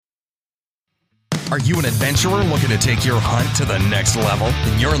Are you an adventurer looking to take your hunt to the next level?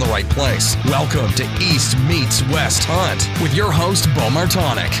 Then you're in the right place. Welcome to East Meets West Hunt with your host, Bo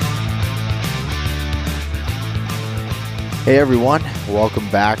Martonic. Hey everyone, welcome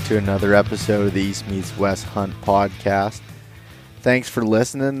back to another episode of the East Meets West Hunt podcast. Thanks for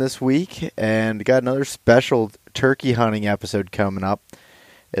listening this week, and got another special turkey hunting episode coming up.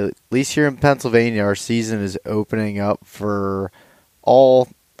 At least here in Pennsylvania, our season is opening up for all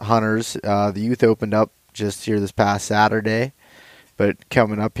hunters. The youth opened up just here this past Saturday, but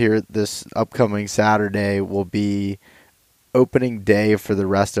coming up here this upcoming Saturday will be opening day for the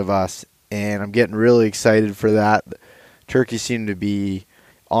rest of us, and I'm getting really excited for that. Turkeys seem to be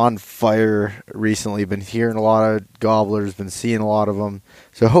on fire recently. Been hearing a lot of gobblers, been seeing a lot of them.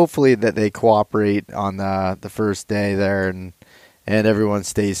 So hopefully that they cooperate on the first day there and everyone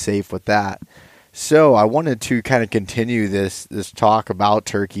stays safe with that. So I wanted to kind of continue this talk about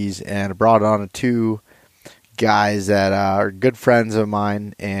turkeys, and I brought on two guys that are good friends of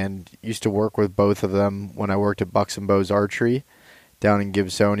mine and used to work with both of them when I worked at Bucks and Bows Archery down in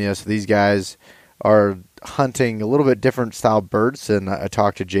Gibsonia. So these guys are hunting a little bit different style birds than I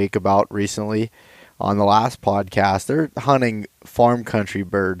talked to Jake about recently on the last podcast. They're hunting farm country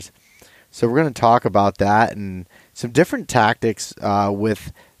birds. So we're going to talk about that and some different tactics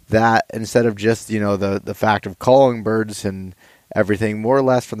with that, instead of just, the fact of calling birds and everything, more or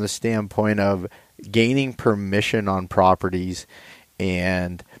less from the standpoint of gaining permission on properties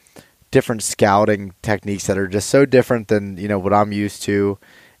and different scouting techniques that are just so different than, what I'm used to.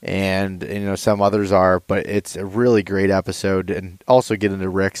 And some others are, but it's a really great episode. And also get into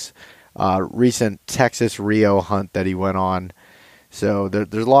Rick's recent Texas Rio hunt that he went on. So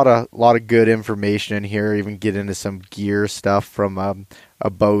there's a lot of good information in here. Even get into some gear stuff from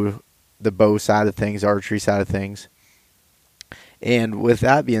the bow side of things, archery side of things. And with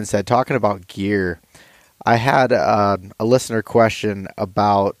that being said, talking about gear, I had a listener question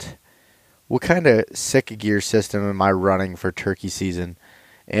about what kind of Sitka gear system am I running for turkey season.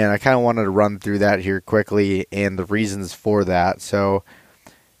 And I kind of wanted to run through that here quickly and the reasons for that. So,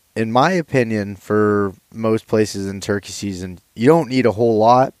 in my opinion, for most places in turkey season, you don't need a whole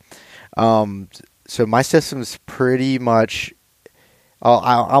lot. So my system's pretty much,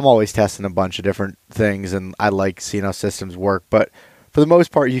 I'm always testing a bunch of different things, and I like seeing how systems work. But for the most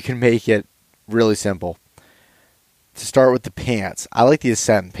part, you can make it really simple. To start with the pants, I like the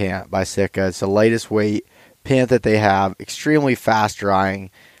Ascent pant by Sitka. It's the lightest weight pant that they have, extremely fast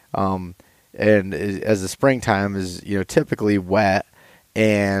drying, and as the springtime is typically wet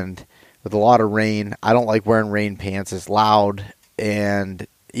and with a lot of rain, I don't like wearing rain pants. It's loud, and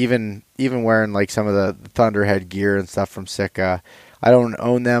even wearing like some of the Thunderhead gear and stuff from Sitka, I don't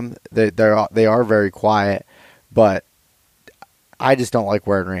own them. They are very quiet, but I just don't like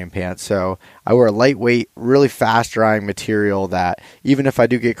wearing rain pants. So I wear a lightweight, really fast drying material that even if I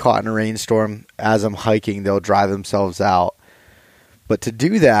do get caught in a rainstorm as I'm hiking, they'll dry themselves out. But to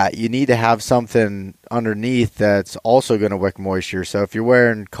do that, you need to have something underneath that's also going to wick moisture. So if you're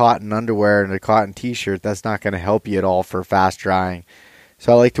wearing cotton underwear and a cotton t-shirt, that's not going to help you at all for fast drying.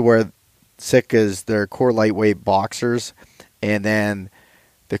 So I like to wear Sitka's, their Core Lightweight boxers, and then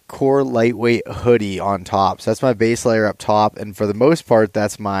the Core Lightweight hoodie on top. So that's my base layer up top, and for the most part,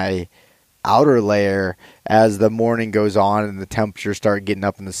 that's my outer layer as the morning goes on and the temperatures start getting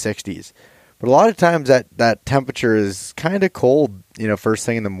up in the 60s. But a lot of times that temperature is kind of cold, first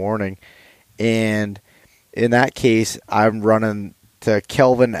thing in the morning. And in that case, I'm running the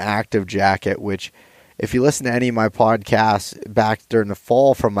Kelvin Active Jacket, which if you listen to any of my podcasts back during the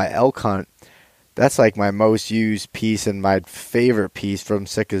fall from my elk hunt, that's like my most used piece and my favorite piece from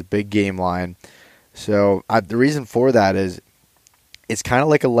Sitka's big game line. So the reason for that is it's kind of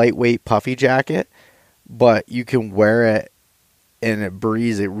like a lightweight puffy jacket, but you can wear it and it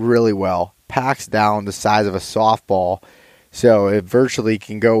breathes it really well. Packs down the size of a softball, so it virtually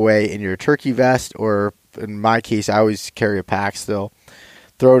can go away in your turkey vest, or in my case, I always carry a pack still.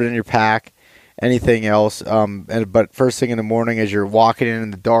 Throw it in your pack. Anything else, but first thing in the morning as you're walking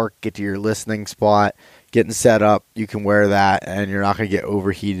in the dark, get to your listening spot, getting set up, you can wear that and you're not going to get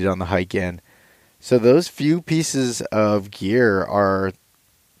overheated on the hike in. So those few pieces of gear are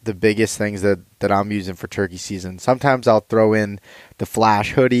the biggest things that I'm using for turkey season. Sometimes I'll throw in the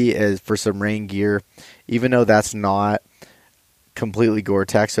Flash hoodie as for some rain gear, even though that's not completely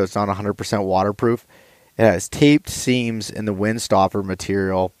Gore-Tex, so it's not 100% waterproof. It has taped seams in the windstopper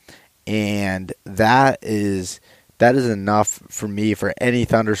material, and that is enough for me for any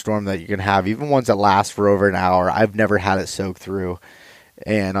thunderstorm that you can have, even ones that last for over an hour. I've never had it soak through,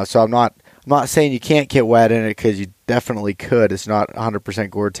 and so I'm not saying you can't get wet in it, because you definitely could. It's not 100%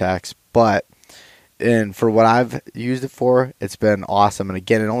 Gore-Tex, but And for what I've used it for, it's been awesome. And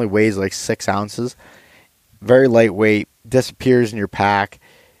again, it only weighs like 6 ounces. Very lightweight, disappears in your pack.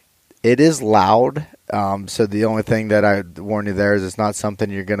 It is loud, so the only thing that I warn you there is it's not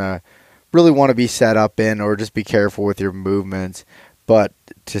something you're going to really want to be set up in, or just be careful with your movements. But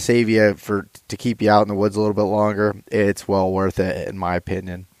to save you, to keep you out in the woods a little bit longer, it's well worth it in my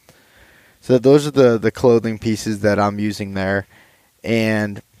opinion. So those are the clothing pieces that I'm using there.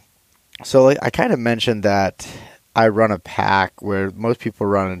 And so I kind of mentioned that I run a pack where most people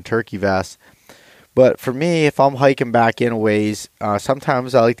run in turkey vests. But for me, if I'm hiking back in a ways,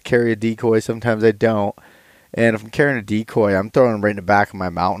 sometimes I like to carry a decoy, sometimes I don't. And if I'm carrying a decoy, I'm throwing them right in the back of my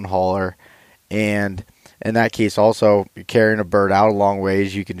mountain hauler. And in that case, also, you're carrying a bird out a long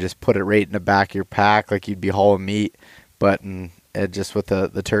ways, you can just put it right in the back of your pack like you'd be hauling meat, but just with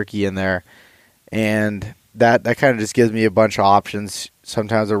the turkey in there. And that kind of just gives me a bunch of options.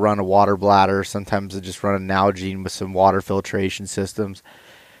 Sometimes I run a water bladder, sometimes I just run a Nalgene with some water filtration systems.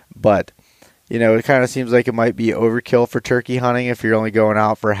 But it kind of seems like it might be overkill for turkey hunting if you're only going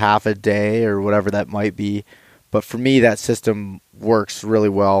out for half a day or whatever that might be. But for me, that system works really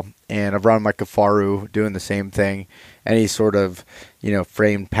well. And I've run my Kifaru doing the same thing. Any sort of,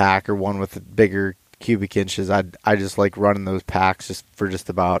 framed pack or one with bigger cubic inches, I just like running those packs for just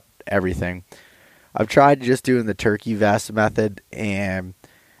about everything. I've tried just doing the turkey vest method, and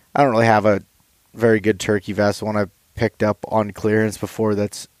I don't really have a very good turkey vest. One I picked up on clearance before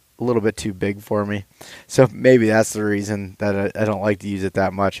that's a little bit too big for me. So maybe that's the reason that I don't like to use it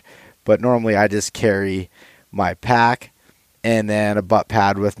that much. But normally I just carry my pack and then a butt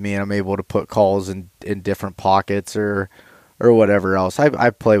pad with me, and I'm able to put calls in different pockets or whatever else. I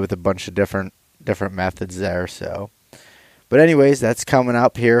play with a bunch of different methods there. So, but anyways, that's coming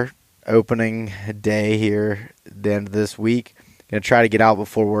up here, opening day here at the end of this week. Gonna try to get out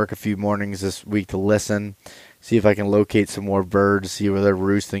before work a few mornings this week to listen, see if I can locate some more birds, see where they're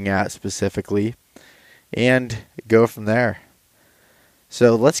roosting at specifically, and go from there.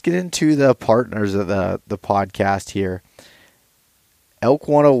 So let's get into the partners of the podcast here. Elk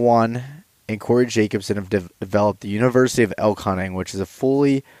 101 and Corey Jacobson have developed the University of Elk Hunting, which is a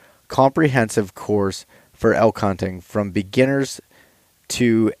fully comprehensive course for elk hunting from beginners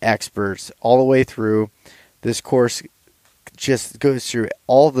to experts all the way through. This course just goes through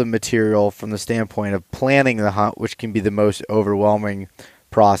all the material from the standpoint of planning the hunt, which can be the most overwhelming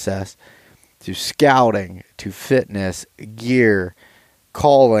process, to scouting, to fitness, gear,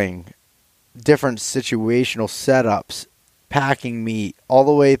 calling, different situational setups, packing meat, all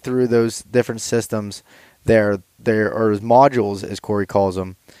the way through those different systems there are modules, as Corey calls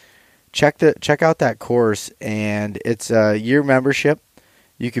them. Check out that course, and it's a year membership.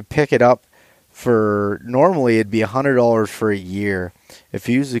 You could pick it up for, normally it'd be $100 for a year. If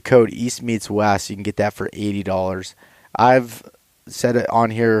you use the code East Meets West, you can get that for $80. I've said it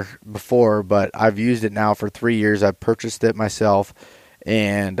on here before, but I've used it now for 3 years. I've purchased it myself,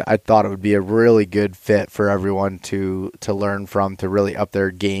 and I thought it would be a really good fit for everyone to learn from, to really up their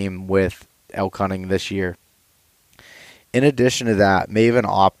game with elk hunting this year. In addition to that, Maven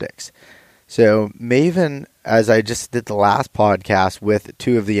Optics. So Maven, as I just did the last podcast with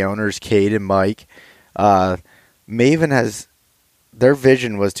two of the owners, Cade and Mike, Maven has, their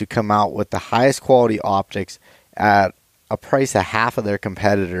vision was to come out with the highest quality optics at a price of half of their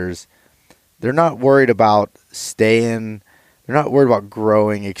competitors. They're not worried about they're not worried about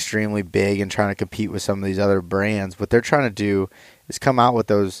growing extremely big and trying to compete with some of these other brands. What they're trying to do is come out with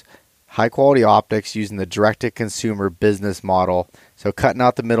those high-quality optics using the direct-to-consumer business model. So cutting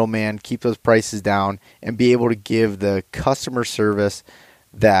out the middleman, keep those prices down, and be able to give the customer service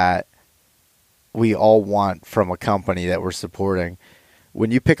that we all want from a company that we're supporting.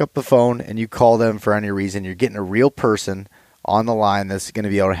 When you pick up the phone and you call them for any reason, you're getting a real person on the line that's going to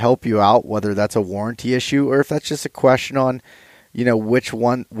be able to help you out, whether that's a warranty issue or if that's just a question on,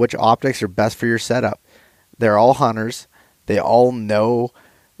 which optics are best for your setup. They're all hunters. They all know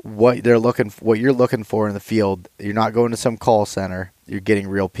what you're looking for in the field. You're not going to some call center. You're getting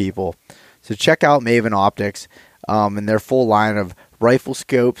real people. So check out Maven Optics and their full line of rifle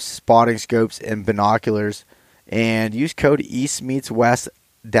scopes, spotting scopes, and binoculars. And use code East Meets West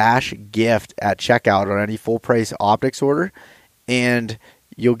 -gift at checkout on any full price optics order, and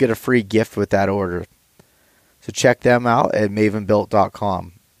you'll get a free gift with that order. So check them out at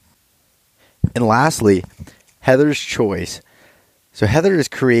mavenbuilt.com. And lastly, Heather's Choice. So Heather has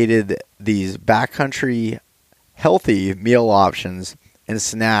created these backcountry healthy meal options and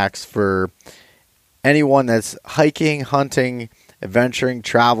snacks for anyone that's hiking, hunting, adventuring,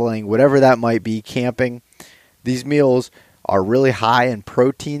 traveling, whatever that might be, camping. These meals are really high in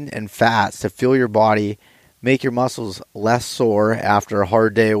protein and fats to fuel your body, make your muscles less sore after a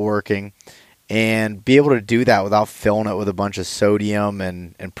hard day of working, and be able to do that without filling it with a bunch of sodium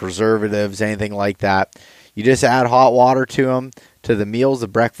and preservatives, anything like that. You just add hot water to them, to the meals, the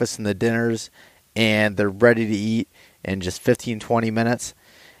breakfasts, and the dinners, and they're ready to eat in just 15-20 minutes.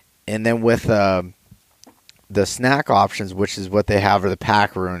 And then with the snack options, which is what they have, are the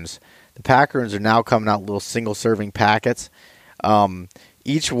Packaroons. The Packaroons are now coming out in little single-serving packets.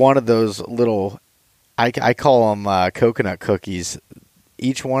 Each one of those little, I call them coconut cookies.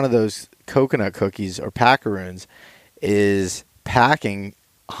 Each one of those coconut cookies or Packaroons is packing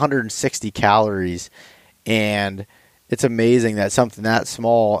 160 calories, and it's amazing that something that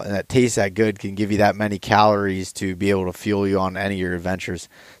small and that tastes that good can give you that many calories to be able to fuel you on any of your adventures.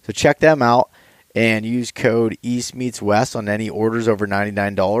 So check them out and use code EastMeetsWest on any orders over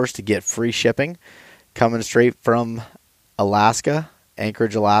 $99 to get free shipping, coming straight from Alaska,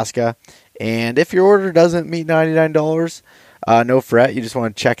 Anchorage, Alaska. And if your order doesn't meet $99, no fret. You just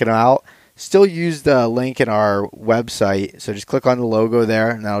want to check it out. Still use the link in our website. So just click on the logo there,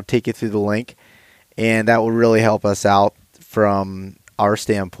 and that'll take you through the link. And that will really help us out from our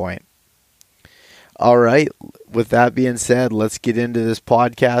standpoint. All right. With that being said, let's get into this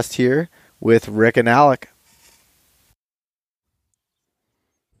podcast here with Rick and Alec.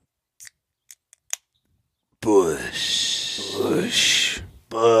 Bush.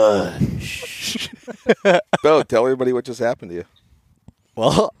 Bo, tell everybody what just happened to you.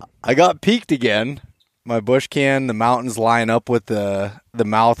 Well, I got peaked again. My bush can, the mountains line up with the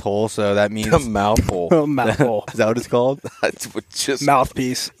mouth hole, so that means... The mouth hole. Mouth hole. Is that what it's called? That's what just...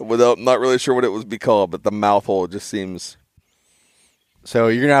 Mouthpiece. Without, not really sure what it would be called, but the mouth hole just seems... So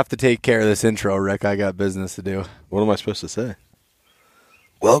you're going to have to take care of this intro, Rick. I got business to do. What am I supposed to say?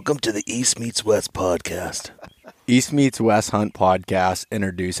 Welcome to the East Meets West podcast. East Meets West Hunt podcast.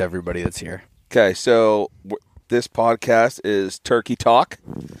 Introduce everybody that's here. Okay, so this podcast is Turkey Talk.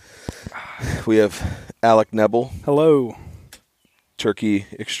 We have Alec Nebel, Hello. turkey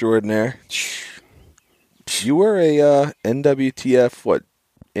extraordinaire. You were a NWTF,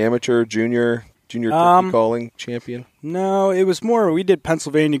 amateur, junior turkey calling champion? No, it was more, we did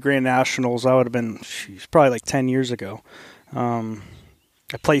Pennsylvania Grand Nationals. I would have been, probably like 10 years ago. I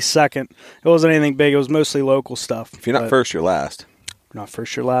placed second. It wasn't anything big. It was mostly local stuff. If you're not first, you're last. Not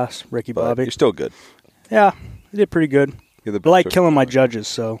first, you're last. Ricky But Bobby. you're still good. Yeah, I did pretty good. You're the I like best killing my turkey judges,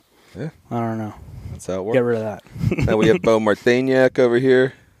 so Yeah. I don't know. That's how it works. Get rid of that. Now we have Bo Martaniak over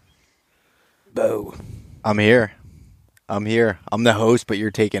here. Bo. I'm here. I'm the host, but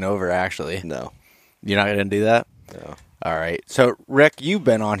you're taking over, actually. No. You're not going to do that? No. All right. So, Rick, you've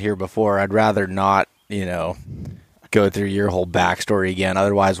been on here before. I'd rather not, go through your whole backstory again.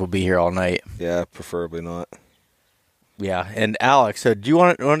 Otherwise, we'll be here all night. Yeah, preferably not. Yeah. And Alex, so do you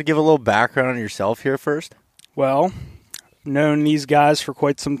want to give a little background on yourself here first? Well, known these guys for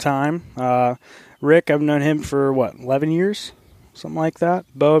quite some time. Rick, I've known him for, 11 years? Something like that.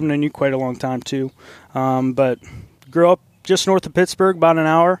 Bo, I've known you quite a long time, too. But grew up just north of Pittsburgh, about an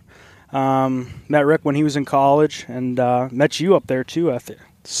hour. Met Rick when he was in college, and met you up there, too, I think.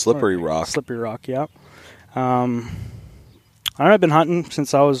 Slippery Rock. Slippery Rock, yeah. I've been hunting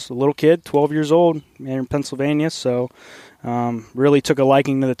since I was a little kid, 12 years old, here in Pennsylvania, so really took a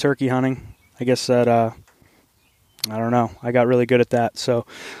liking to the turkey hunting. I guess that, I don't know, I got really good at that, so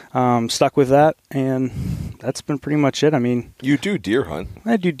stuck with that, and that's been pretty much it. I mean, You do deer hunt.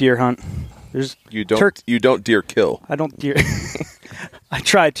 I do deer hunt. You don't deer kill. I don't deer. I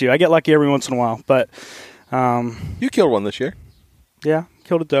try to. I get lucky every once in a while, but You killed one this year. yeah,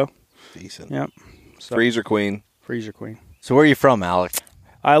 killed it though. Decent. Yep. So, Freezer Queen. Freezer Queen. So where are you from, Alex?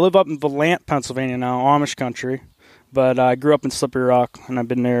 I live up in Valant, Pennsylvania now, Amish country, but I grew up in Slippery Rock, and I've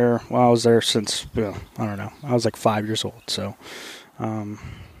been there. Well, I was there since I don't know. I was like 5 years old. So,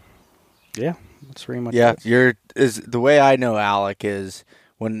 yeah, that's pretty much Yeah, it. the way I know Alec is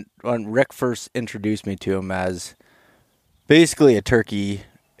when Rick first introduced me to him as basically a turkey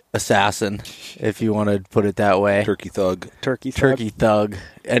assassin, if you want to put it that way. Turkey thug. Turkey thug,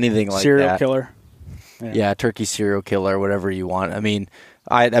 anything like serial that. killer. Yeah, turkey serial killer, whatever you want. I mean,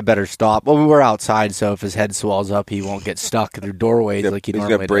 I better stop. Well, we were outside, so if his head swells up, he won't get stuck through doorways like he He's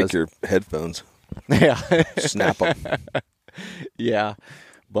normally gonna break does. your headphones. Yeah. Snap them. Yeah.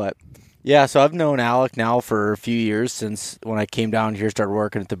 But, yeah, so I've known Alec now for a few years since when I came down here, started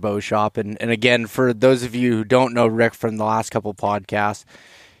working at the bow shop. And again, for those of you who don't know Rick from the last couple podcasts,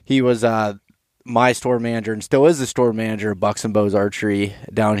 he was my store manager and still is the store manager of Bucks and Bows Archery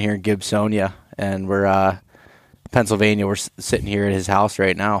down here in Gibsonia. And we're Pennsylvania. We're sitting here at his house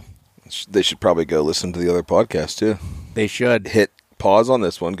right now. They should probably go listen to the other podcast too. They should. Hit pause on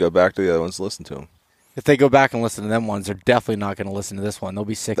this one, go back to the other ones, listen to them. If they go back and listen to them ones, they're definitely not going to listen to this one. They'll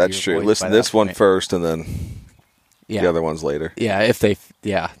be sick of That's your true. voice Listen by to this that one point. first, and then Yeah. the other ones later. Yeah, it's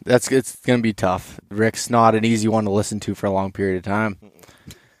going to be tough. Rick's not an easy one to listen to for a long period of time.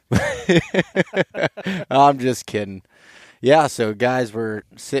 I'm just kidding. Yeah, so guys, we're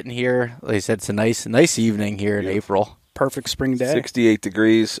sitting here. Like I said, it's a nice evening here in April. Perfect spring day. 68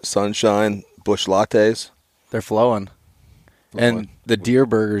 degrees, sunshine, bush lattes. They're flowing. And the deer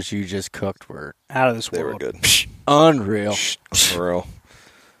burgers you just cooked were Out of this They world. were good. unreal. For real.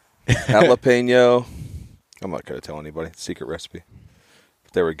 Jalapeno. I'm not going to tell anybody. Secret recipe.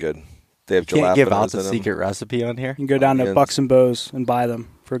 But they were good. They have Can't give out jalapenos the in them. secret recipe on here. You can go down to Onions. Bucks and Bows and buy them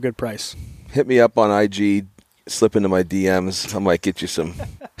for a good price. Hit me up on IG. Slip into my DMs. I might get you some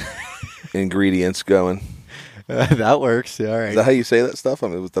ingredients going. That works. All right. Is that how you say that stuff? I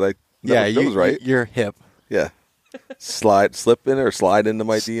mean, that was right. You're hip. Yeah. Slip in or slide into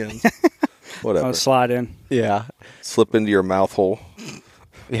my DMs. Whatever. I'll slide in. Yeah. Slip into your mouth hole.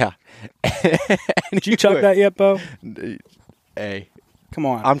 Yeah. Did you chuck that yet, Bo? Hey, Come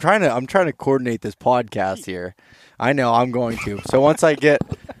on. I'm trying to coordinate this podcast here. I know I'm going to. So once I get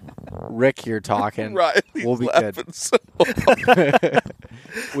Rick here talking, Right. we'll be Laughing good. so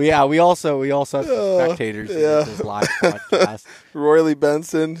We also have some spectators in this live podcast. Royley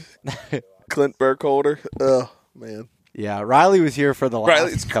Benson, Clint Burkholder. Oh, man. Yeah, Riley was here for the last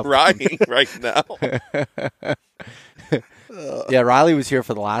Riley's couple. crying right now. Yeah, Riley was here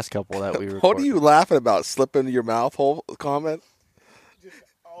for the last couple that we recorded. What are you laughing about? Slip into your mouth hole comment?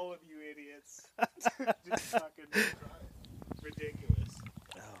 All of you idiots. Just fucking ridiculous.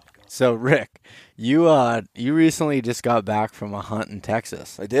 So Rick, you recently just got back from a hunt in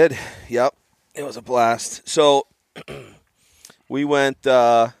Texas. I did. Yep. It was a blast. So we went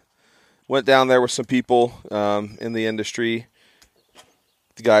down there with some people in the industry.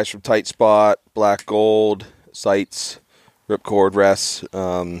 The guys from Tight Spot, Black Gold, Sights, Ripcord Rests.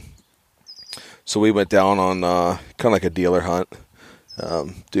 So we went down on kind of like a dealer hunt.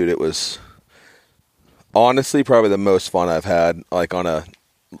 Dude, it was honestly probably the most fun I've had, like on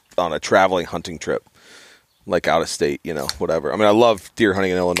a traveling hunting trip, like out of state, whatever. I mean, I love deer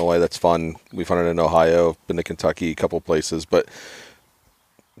hunting in Illinois. That's fun. We've hunted in Ohio, been to Kentucky, a couple places, but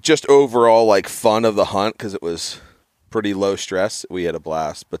just overall, like fun of the hunt because it was pretty low stress. We had a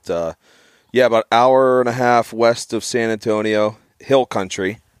blast. But yeah, about an hour and a half west of San Antonio, hill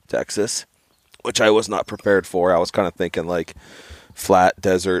country, Texas, which I was not prepared for. I was kind of thinking like flat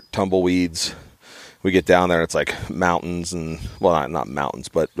desert, tumbleweeds. We get down there and it's like mountains and, well, not mountains,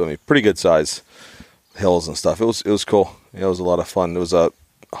 but I mean, pretty good size hills and stuff. It was cool. It was a lot of fun. It was a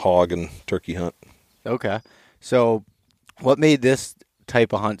hog and turkey hunt. Okay. So what made this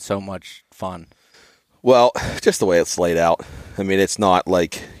type of hunt so much fun? Well, just the way it's laid out. I mean, it's not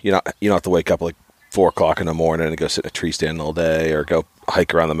like you don't have to wake up like 4 o'clock in the morning and go sit in a tree stand all day or go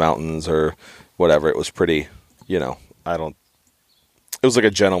hike around the mountains or whatever. It was pretty, it was like a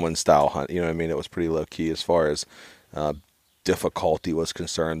gentleman style hunt. You know what I mean? It was pretty low key as far as difficulty was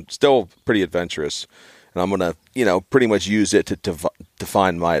concerned. Still pretty adventurous. And I'm going to, pretty much use it to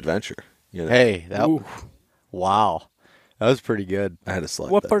define my adventure. Hey, wow. That was pretty good. I had to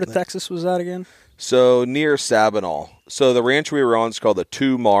slide What that part in of there. Texas was that again? So near Sabinal. So the ranch we were on is called the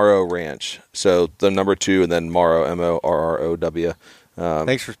 2 Morrow Ranch. So the number 2 and then Morrow, Morrow.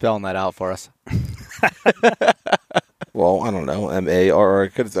 Thanks for spelling that out for us. Well, I don't know, Marr.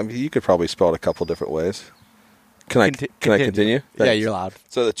 You could probably spell it a couple different ways. Can I continue? Yeah, Thanks. you're loud.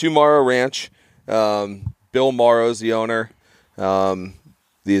 So the 2 Morrow Ranch, Bill Morrow's the owner.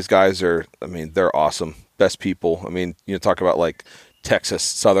 These guys are, they're awesome. Best people. Talk about like Texas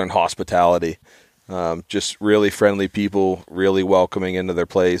Southern hospitality. Just really friendly people, really welcoming into their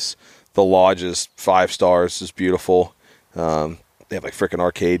place. The lodge is 5 stars, is beautiful. They have like freaking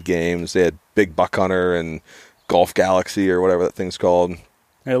arcade games. They had Big Buck Hunter and Golf Galaxy or whatever that thing's called.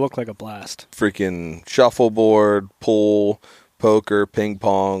 It looked like a blast. Freaking shuffleboard, pool, poker, ping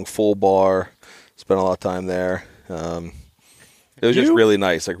pong, full bar. Spent a lot of time there. It was just really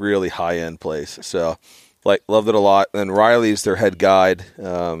nice, like really high end place. So, like, loved it a lot. And Riley's their head guide,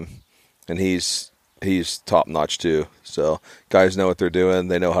 and he's top notch too. So, guys know what they're doing.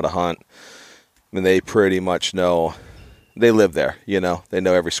 They know how to hunt. They pretty much know. They live there, They know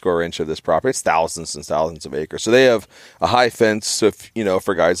every square inch of this property. It's thousands and thousands of acres. So they have a high fence. So if,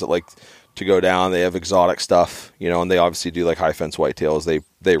 for guys that like to go down, they have exotic stuff, and they obviously do like high fence whitetails.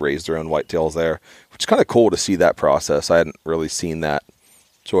 They raise their own whitetails there, which is kind of cool to see that process. I hadn't really seen that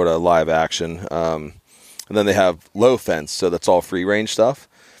sort of live action. And then they have low fence. So that's all free range stuff.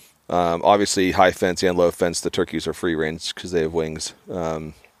 Obviously, high fence and low fence, the turkeys are free range because they have wings.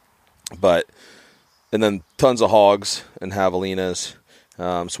 And then tons of hogs and javelinas.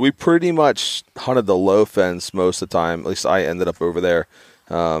 So we pretty much hunted the low fence most of the time. At least I ended up over there.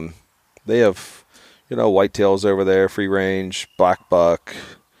 They have, whitetails over there, free range, black buck.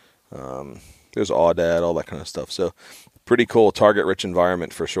 There's aoudad, all that kind of stuff. So pretty cool, target-rich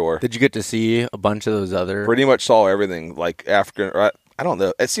environment for sure. Did you get to see a bunch of those other? Pretty much saw everything, like African. I don't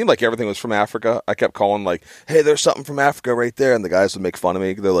know. It seemed like everything was from Africa. I kept calling like, "Hey, there's something from Africa right there," and the guys would make fun of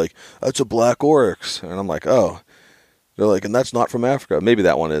me. They're like, "That's a black oryx," and I'm like, "Oh." They're like, "And that's not from Africa." Maybe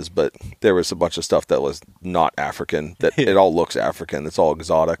that one is, but there was a bunch of stuff that was not African. That it all looks African. It's all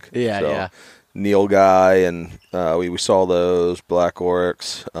exotic. Yeah. Nilgai, and we saw those black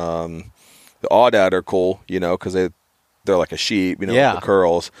oryx. The aoudad are cool, because they're like a sheep, with the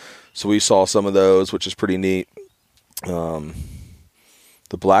curls. So we saw some of those, which is pretty neat.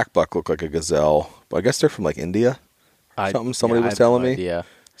 The black buck looked like a gazelle, but I guess they're from like India. Somebody was telling me. Yeah.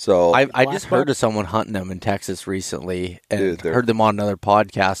 So I just heard of someone hunting them in Texas recently, and heard them on another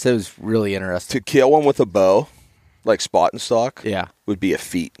podcast. It was really interesting. To kill one with a bow, like spot and stock, would be a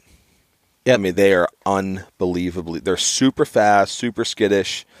feat. Yeah. I mean, they are unbelievably. They're super fast, super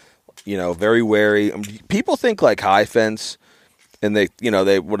skittish. Very wary. People think like high fence, and they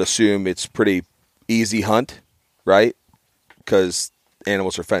would assume it's pretty easy hunt, right? Because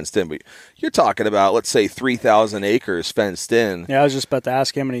animals are fenced in. But you're talking about, let's say, 3,000 acres fenced in. Yeah, I was just about to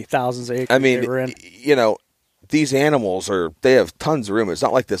ask how many thousands of acres they were in. These animals they have tons of room. It's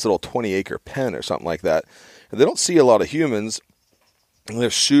not like this little 20-acre pen or something like that. And they don't see a lot of humans. And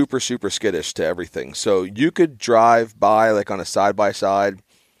they're super, super skittish to everything. So you could drive by like on a side-by-side,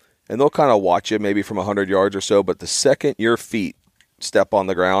 and they'll kind of watch you maybe from 100 yards or so, but the second your feet step on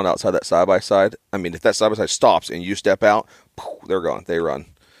the ground outside that side-by-side, if that side-by-side stops and you step out, they're gone. They run.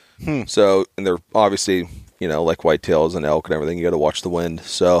 So, and they're obviously, like whitetails and elk and everything, you got to watch the wind.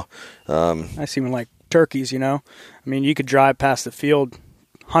 So, I see them like turkeys, you could drive past the field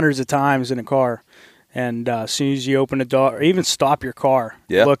hundreds of times in a car, and as soon as you open the door, or even stop your car,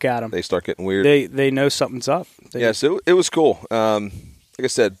 look at them. They start getting weird. They know something's up. So it was cool. Like I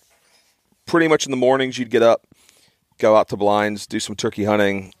said, pretty much in the mornings you'd get up, go out to blinds, do some turkey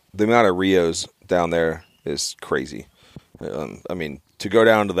hunting. The amount of Rios down there is crazy. To go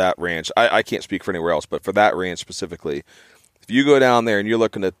down to that ranch, I can't speak for anywhere else, but for that ranch specifically, if you go down there and you're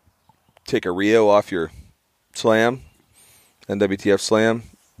looking to take a Rio off your slam, NWTF slam,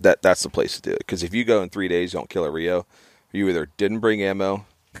 that's the place to do it. Because if you go in 3 days, you don't kill a Rio, you either didn't bring ammo,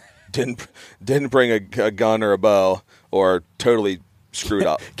 didn't bring a gun or a bow, or totally screwed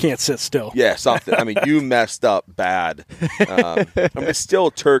up. Can't sit still. Yeah, something. You messed up bad. It's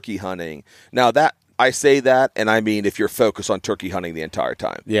still turkey hunting. Now that I say that, and if you're focused on turkey hunting the entire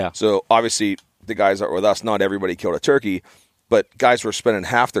time. Yeah. So obviously the guys that were with us, not everybody killed a turkey, but guys were spending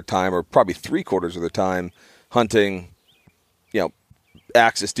half their time, or probably 3/4 of their time, hunting,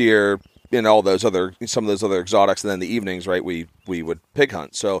 axis deer and some of those other exotics, and then the evenings, right, we would pig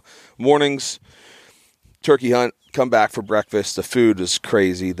hunt. So mornings, turkey hunt, come back for breakfast. The food was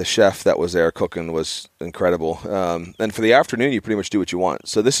crazy. The chef that was there cooking was incredible. And for the afternoon, you pretty much do what you want.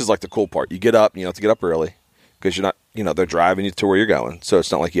 So this is like the cool part. You get up, you have to get up early because you're not, they're driving you to where you're going. So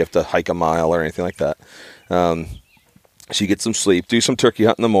it's not like you have to hike a mile or anything like that. So you get some sleep, do some turkey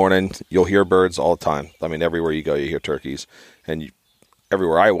hunt in the morning. You'll hear birds all the time. Everywhere you go, you hear turkeys. And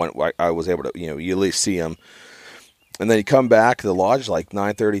everywhere I went, I was able to, you at least see them. And then you come back to the lodge like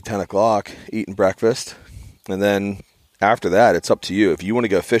 9:30, 10 o'clock, eating breakfast. And then after that, it's up to you. If you want to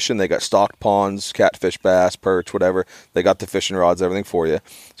go fishing, they got stocked ponds, catfish, bass, perch, whatever. They got the fishing rods, everything for you.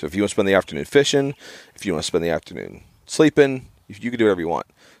 So if you want to spend the afternoon fishing, if you want to spend the afternoon sleeping, you can do whatever you want.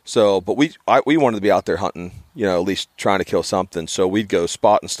 So, but we wanted to be out there hunting, at least trying to kill something. So we'd go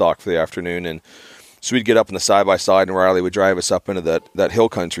spot and stock for the afternoon. And so we'd get up in the side-by-side, and Riley would drive us up into that hill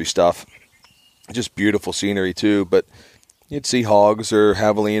country stuff. Just beautiful scenery too. But you'd see hogs or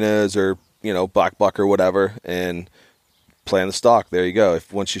javelinas or, black buck or whatever, and plan the stock. There you go.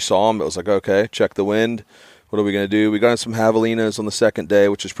 Once you saw them, it was like, okay, check the wind. What are we going to do? We got some javelinas on the second day,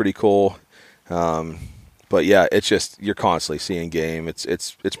 which is pretty cool. But yeah, it's just, you're constantly seeing game.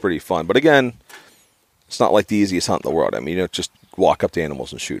 It's pretty fun. But again, it's not like the easiest hunt in the world. Just walk up to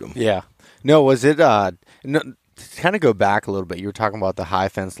animals and shoot them. Yeah. No, was it, to kind of go back a little bit, you were talking about the high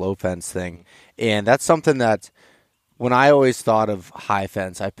fence, low fence thing. And that's something that, when I always thought of high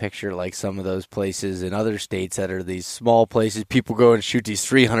fence, I picture like some of those places in other states that are these small places. People go and shoot these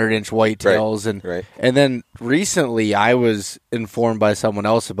 300-inch whitetails. Right. And then recently I was informed by someone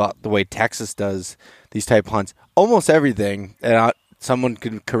else about the way Texas does these type hunts. Almost everything, and someone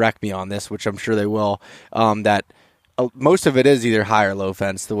can correct me on this, which I'm sure they will, that most of it is either high or low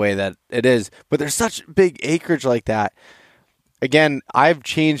fence the way that it is. But there's such big acreage like that. Again, I've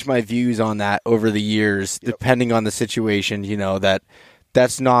changed my views on that over the years, depending on the situation,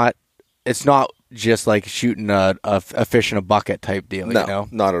 it's not just like shooting a fish in a bucket type deal, No,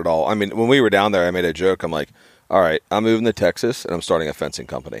 not at all. I mean, when we were down there, I made a joke. I'm like, all right, I'm moving to Texas and I'm starting a fencing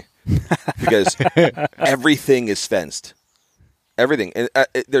company because everything is fenced. Everything. And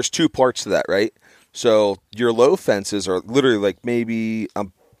there's two parts to that, right? So your low fences are literally like maybe,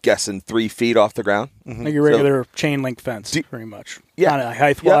 I'm guessing 3 feet off the ground. Like your regular chain link fence, pretty much. Yeah. Not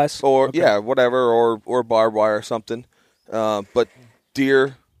height-wise? Or, whatever, or barbed wire or something. But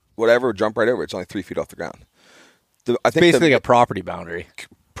deer, whatever, jump right over. It's only 3 feet off the ground. I think basically a property boundary.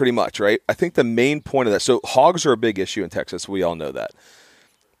 Pretty much, right? I think the main point of that, so hogs are a big issue in Texas. We all know that.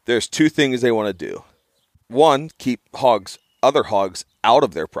 There's two things they want to do. One, keep other hogs out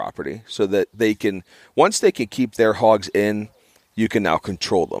of their property so that once they can keep their hogs in, you can now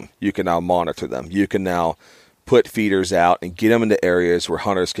control them. You can now monitor them. You can now put feeders out and get them into areas where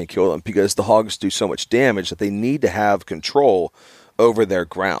hunters can kill them because the hogs do so much damage that they need to have control over their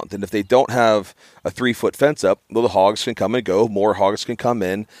ground. And if they don't have a 3-foot fence up, well, the hogs can come and go, more hogs can come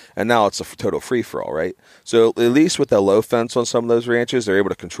in, and now it's a total free-for-all, right? So at least with the low fence on some of those ranches, they're able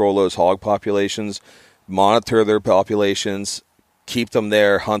to control those hog populations, monitor their populations, keep them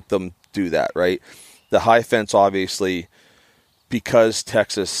there, hunt them, do that, right? The high fence, obviously, because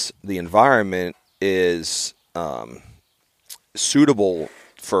Texas, the environment is suitable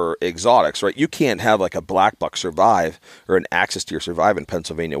for exotics, right? You can't have like a black buck survive or an axis deer survive in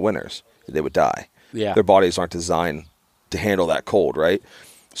Pennsylvania winters. They would die. Yeah. Their bodies aren't designed to handle that cold, right?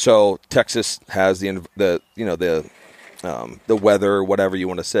 So Texas has the weather, whatever you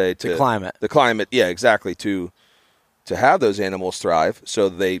want to say, the climate. The climate, yeah, exactly, to have those animals thrive. So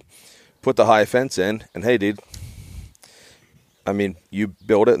they put the high fence in, and hey, dude, I mean, you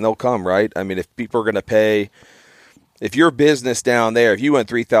build it and they'll come, right? I mean, if people are going to pay, if your business down there, if you went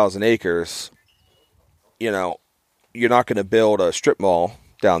 3,000 acres, you're not going to build a strip mall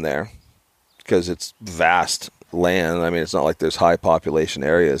down there because it's vast land. I mean, it's not like there's high population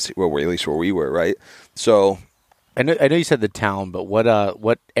areas at least where we were, right? So I know you said the town, but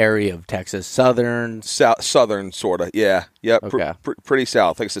what area of Texas? Southern, sort of, yeah, okay. Pretty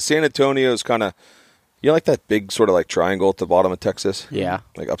south. Like I said, San Antonio is kind of, like that big sort of like triangle at the bottom of Texas, yeah,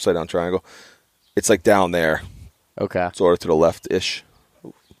 like upside down triangle. It's like down there, okay, sort of to the left-ish,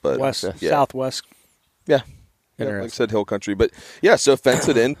 but southwest. Yeah. Yeah, like I said, hill country. But, yeah, so fence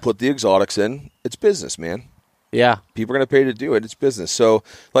it in, put the exotics in. It's business, man. Yeah. People are going to pay to do it. It's business. So,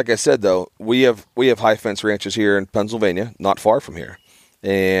 like I said, though, we have high fence ranches here in Pennsylvania, not far from here.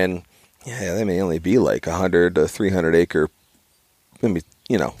 And, yeah, they may only be like 100 to 300 acre. I mean,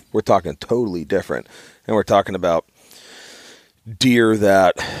 we're talking totally different. And we're talking about deer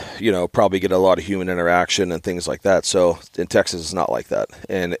that, probably get a lot of human interaction and things like that. So, in Texas, it's not like that.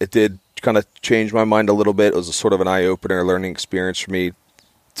 And it did kind of changed my mind a little bit. It was a sort of an eye-opener learning experience for me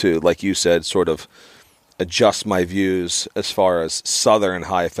to, like you said, sort of adjust my views as far as southern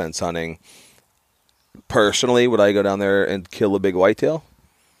high fence hunting. Personally, would I go down there and kill a big whitetail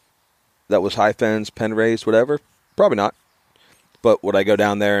that was high fence, pen raised, whatever? Probably not. But would I go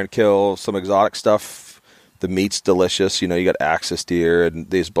down there and kill some exotic stuff? The meat's delicious. You got axis deer and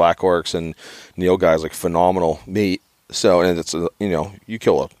these black orcs and Neil guys, like phenomenal meat. So, and it's, you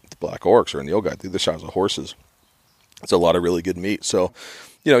kill a black orcs or in the old guy, the size of horses. It's a lot of really good meat. So,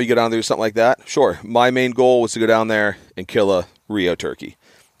 you go down there do something like that. Sure. My main goal was to go down there and kill a Rio turkey.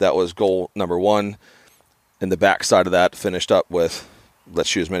 That was goal number one. And the backside of that finished up with, let's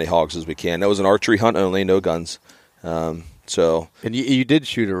shoot as many hogs as we can. That was an archery hunt only, no guns. And you did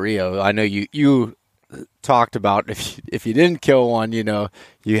shoot a Rio. I know you talked about if you didn't kill one, you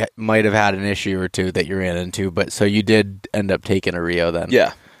might have had an issue or two that you ran into. But so you did end up taking a Rio then.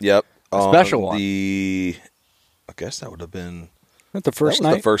 Yeah. Yep. A special one. I guess that would have been the first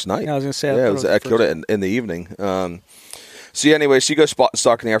night. The first night. Yeah, I was going to say. I killed it in the evening. So yeah, anyway, so you go spot and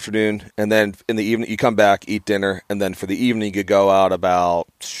stalk in the afternoon, and then in the evening you come back, eat dinner, and then for the evening you could go out about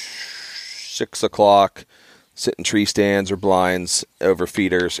 6 o'clock, sit in tree stands or blinds over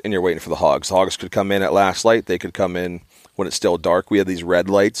feeders, and you're waiting for the hogs. The hogs could come in at last light. They could come in when it's still dark. We had these red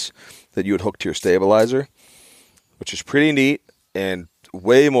lights that you would hook to your stabilizer, which is pretty neat and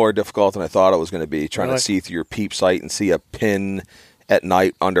way more difficult than I thought it was going to be, trying to see through your peep sight and see a pin at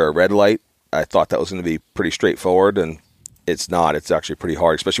night under a red light. I thought that was going to be pretty straightforward, and it's not. It's actually pretty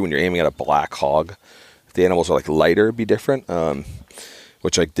hard, especially when you're aiming at a black hog. If the animals are like lighter, it'd be different,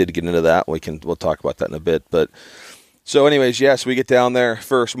 which I did get into that. We'll talk about that in a bit. But So anyways, yes, we get down there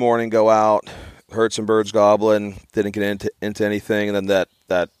first morning, go out, heard some birds gobbling, didn't get into anything. And then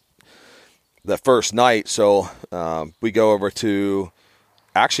that first night, so we go over to,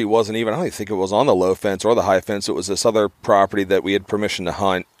 actually wasn't even, I don't even think it was on the low fence or the high fence. It was this other property that we had permission to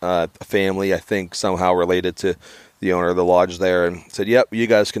hunt, a family, I think somehow related to the owner of the lodge there, and said, yep, you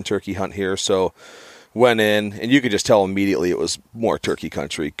guys can turkey hunt here. So went in, and you could just tell immediately it was more turkey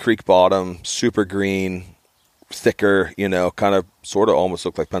country. Creek bottom, super green, thicker, kind of sort of almost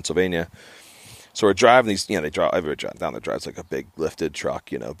looked like Pennsylvania. So we're driving these, they drive, everybody down the drive. It's like a big lifted truck,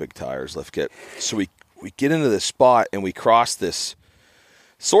 big tires, lift kit. So we get into this spot, and we cross this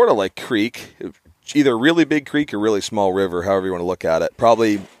sort of like creek, either really big creek or really small river, however you want to look at it.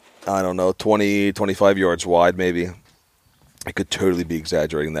 Probably, I don't know, 20, 25 yards wide maybe. I could totally be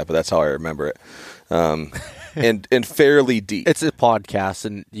exaggerating that, but that's how I remember it. And fairly deep. It's a podcast,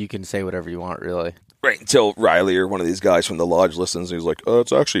 and you can say whatever you want, really. Right, until Riley or one of these guys from the lodge listens, and he's like, oh,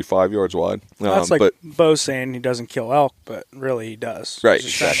 it's actually 5 yards wide. That's like Bo saying he doesn't kill elk, but really he does. Right.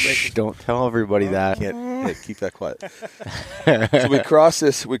 Don't tell everybody that. Keep that quiet. So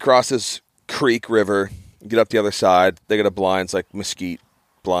we cross this creek river, get up the other side. They got a blind, it's like mesquite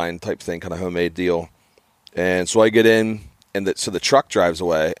blind type thing, kind of homemade deal. And so I get in, and so the truck drives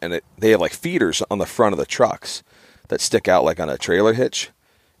away, and they have like feeders on the front of the trucks that stick out like on a trailer hitch,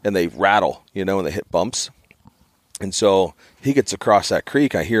 and they rattle, when they hit bumps. And so he gets across that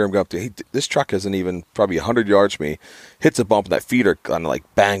creek. I hear him go up to, this truck isn't even probably 100 yards from me, hits a bump, and that feeder kind of like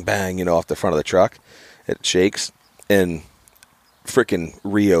bang, bang, off the front of the truck. It shakes, and freaking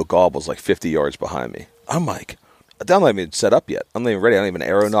Rio gobbles like 50 yards behind me. I'm like, I'm not even set up yet. I'm not even ready. I don't even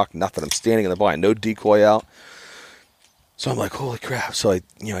arrow knock, nothing. I'm standing in the blind, no decoy out. So I'm like, holy crap. So I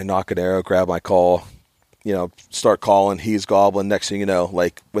knock an arrow, grab my call, start calling. He's gobbling. Next thing you know,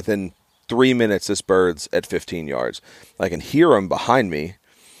 like within 3 minutes, this bird's at 15 yards. I can hear him behind me.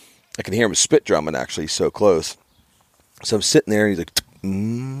 I can hear him spit drumming, actually, so close. So I'm sitting there, and he's like,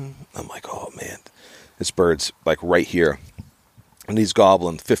 I'm like, oh, man, this bird's like right here. And he's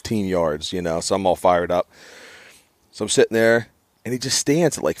gobbling 15 yards, so I'm all fired up. So I'm sitting there, and he just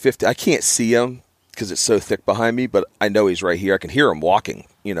stands at like 50. I can't see him because it's so thick behind me, but I know he's right here. I can hear him walking.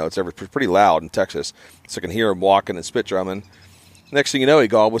 It's pretty loud in Texas, so I can hear him walking and spit drumming. Next thing you know, he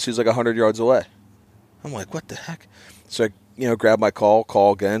gobbles. He's like 100 yards away. I'm like, what the heck? So I, grab my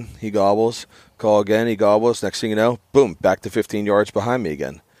call again. He gobbles. Call again. He gobbles. Next thing you know, boom, back to 15 yards behind me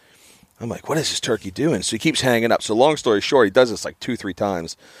again. I'm like, what is this turkey doing? So he keeps hanging up. So long story short, he does this like 2-3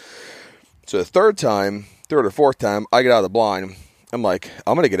 times. So the third or fourth time, I get out of the blind. I'm like,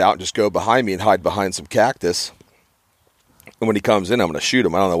 I'm going to get out and just go behind me and hide behind some cactus. And when he comes in, I'm going to shoot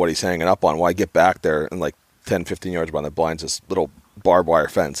him. I don't know what he's hanging up on. When I get back there, and like 10, 15 yards behind the blind's this little barbed wire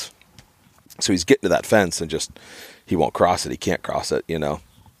fence. So he's getting to that fence and just, he won't cross it. He can't cross it,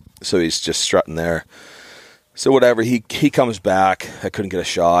 So he's just strutting there. So whatever, he comes back. I couldn't get a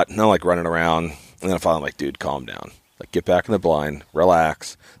shot. And I'm like running around. And then I finally like, dude, calm down. Like, get back in the blind.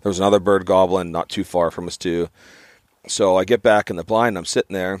 Relax. There was another bird gobbling not too far from us too. So I get back in the blind. And I'm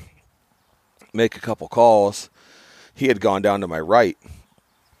sitting there, make a couple calls. He had gone down to my right.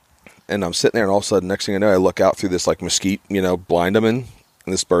 And I'm sitting there, and all of a sudden, next thing I know, I look out through this like mesquite, blind I'm in.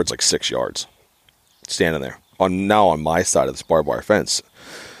 And this bird's like 6 yards standing there now on my side of this barbed wire fence.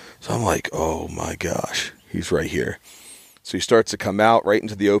 So I'm like, oh my gosh, he's right here. So he starts to come out right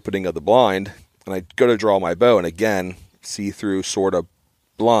into the opening of the blind, and I go to draw my bow, and again, see through sort of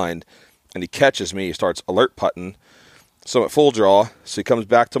blind, and he catches me. He starts alert putting. So I'm at full draw. So he comes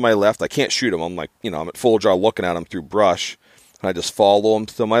back to my left. I can't shoot him. I'm like, I'm at full draw looking at him through brush, and I just follow him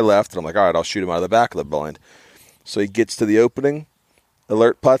to my left, and I'm like, all right, I'll shoot him out of the back of the blind. So he gets to the opening,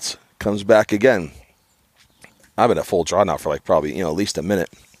 alert putts, comes back again. I've been at full draw now for like probably, at least a minute.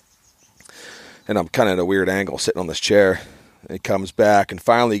 And I'm kind of at a weird angle sitting on this chair. And he comes back, and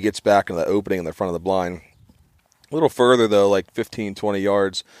finally he gets back into the opening in the front of the blind. A little further, though, like 15, 20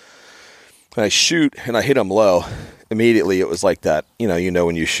 yards. And I shoot, and I hit him low. Immediately, it was like that.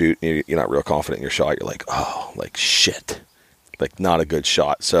 When you shoot, you're not real confident in your shot. You're like, oh, like shit. Like, not a good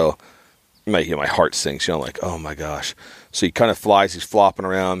shot. So my heart sinks. I'm like, oh, my gosh. So he kind of flies. He's flopping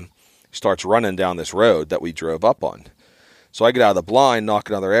around. He starts running down this road that we drove up on. So I get out of the blind, knock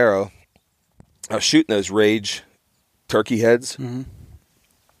another arrow. I was shooting those Rage turkey heads. Mm-hmm.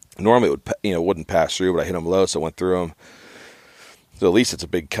 Normally it wouldn't pass through, but I hit them low, so it went through them. So at least it's a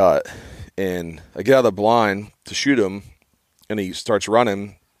big cut. And I get out of the blind to shoot him, and he starts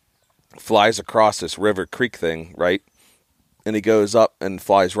running, flies across this river creek thing, right? And he goes up and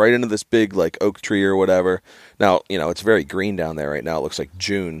flies right into this big like oak tree or whatever. Now, it's very green down there right now. It looks like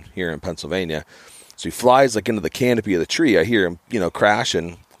June here in Pennsylvania. So he flies like into the canopy of the tree. I hear him,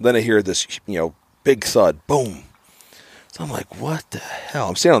 crashing. Then I hear this, big thud, boom. So I'm like, what the hell?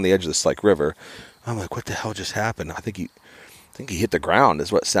 I'm standing on the edge of this like river. I'm like, what the hell just happened? I think he hit the ground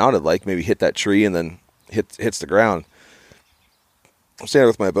is what it sounded like. Maybe hit that tree and then hits the ground. I'm standing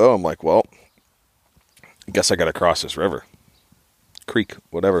with my bow. I'm like, well, I guess I got to cross this river. Creek,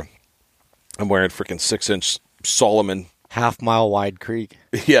 whatever. I'm wearing freaking 6-inch Solomon. Half-mile wide creek.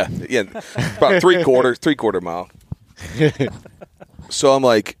 Yeah. About three-quarter mile. So I'm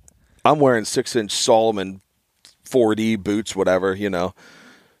like, I'm wearing 6-inch Solomon 4D boots, whatever,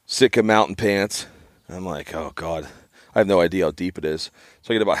 Sitka mountain pants. I'm like, oh, God. I have no idea how deep it is.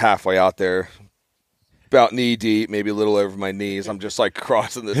 So I get about halfway out there, about knee deep, maybe a little over my knees. I'm just like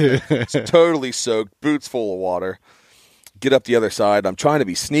crossing this. It's totally soaked, boots full of water. Get up the other side. I'm trying to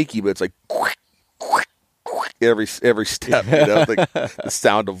be sneaky, but it's like every step, like the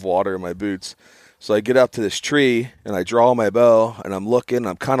sound of water in my boots. So I get up to this tree and I draw my bow and I'm looking.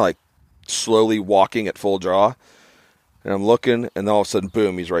 I'm kind of like slowly walking at full draw, and I'm looking, and then all of a sudden,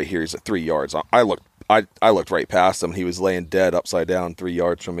 boom! He's right here. He's at 3 yards. I looked right past him. He was laying dead upside down 3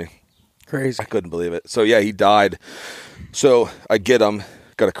 yards from me. Crazy. I couldn't believe it. So yeah, he died. So I get him.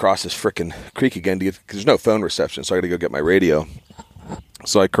 Got to cross this frickin' creek again because there's no phone reception. So I got to go get my radio.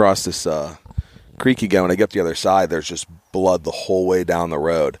 So I cross this creek again. When I get to the other side, there's just blood the whole way down the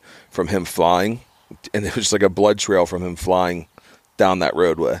road from him flying, and it was just like a blood trail from him flying down that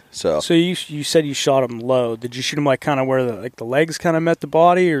roadway. So you said you shot him low. Did you shoot him like kind of where the legs kind of met the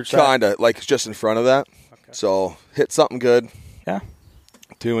body, or kind of like just in front of that? Okay. So hit something good. Yeah.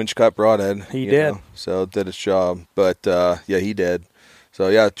 2-inch cut broadhead. He did. So did its job. But yeah, he did. So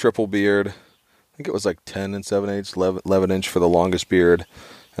yeah, triple beard. I think it was like 10 7/8, 11 inch for the longest beard,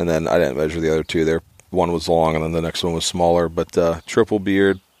 and then I didn't measure the other two. There, one was long, and then the next one was smaller. But triple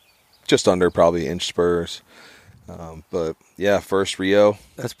beard, just under probably inch spurs. But yeah, first Rio.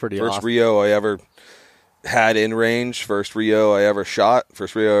 That's pretty First awesome. Rio I ever had in range. First Rio I ever shot.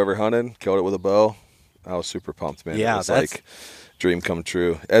 First Rio I ever hunted. Killed it with a bow. I was super pumped, man. Yeah, it was like dream come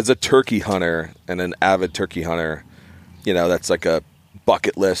true. As a turkey hunter and an avid turkey hunter, that's like a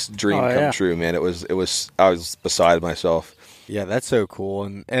bucket list dream come true, man. It was. I was beside myself. Yeah, that's so cool,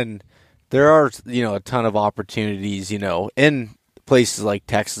 and there are a ton of opportunities in places like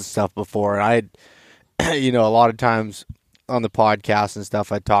Texas and stuff before, and a lot of times on the podcast and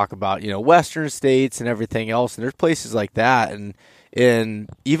stuff I talk about western states and everything else, and there's places like that, and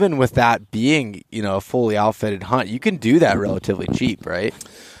even with that being a fully outfitted hunt, you can do that relatively cheap, right?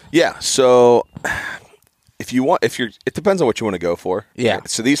 Yeah. So it depends on what you want to go for. Yeah. Right?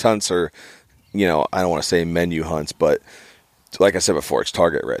 So these hunts are, I don't want to say menu hunts, but like I said before, it's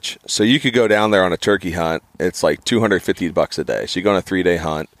target rich. So you could go down there on a turkey hunt. It's like $250 a day. So you go on a 3-day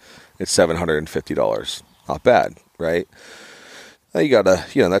hunt, it's $750. Not bad, right? Now you gotta,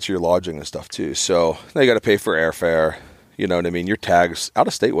 that's your lodging and stuff too. So now you got to pay for airfare. You know what I mean? Your tags out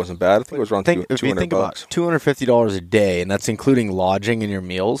of state wasn't bad. I think it was around $200. If you think about $250 a day, and that's including lodging and your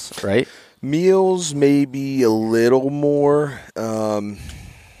meals, right? Meals maybe a little more.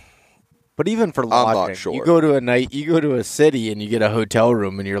 But even for lodging, I'm not sure. you go to a city and you get a hotel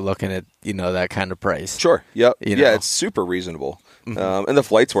room and you're looking at, that kind of price. Sure. Yep. Yeah, it's super reasonable. Mm-hmm. And the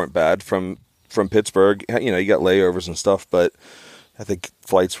flights weren't bad from Pittsburgh. You got layovers and stuff, but I think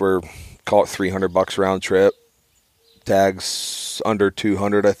flights were, call it $300 round trip. Tags under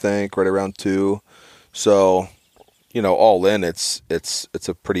 200, I think, right around 2. So, all in, it's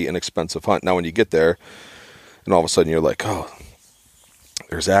a pretty inexpensive hunt. Now, when you get there, and all of a sudden you're like, oh,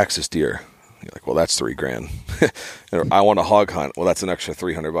 there's axis deer. You're like, well, that's $3,000. I want a hog hunt. Well, that's an extra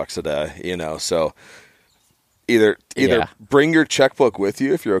 $300 a day. So either bring your checkbook with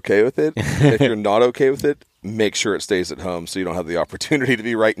you if you're okay with it. If you're not okay with it, make sure it stays at home so you don't have the opportunity to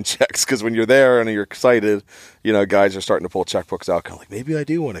be writing checks. Because when you're there and you're excited, guys are starting to pull checkbooks out. Kind of like, maybe I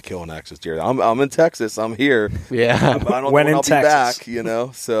do want to kill an axis deer. I'm in Texas. I'm here. Yeah. I don't know when I'll be back.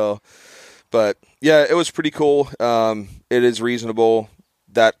 So, but yeah, it was pretty cool. It is reasonable.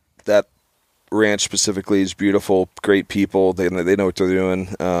 That ranch specifically is beautiful. Great people. They know what they're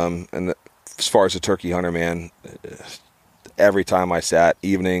doing. And as far as a turkey hunter, man, every time I sat,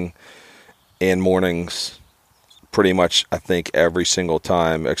 evening and mornings, pretty much, I think every single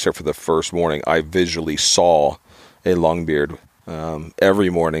time, except for the first morning, I visually saw a longbeard. Every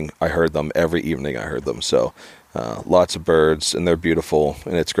morning I heard them. Every evening I heard them. So lots of birds, and they're beautiful,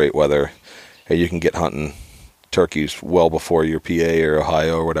 and it's great weather. And you can get hunting turkeys well before your PA or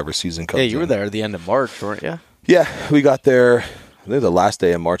Ohio or whatever season comes in. Yeah, you were there at the end of March, weren't you? Yeah, we got there, I think the last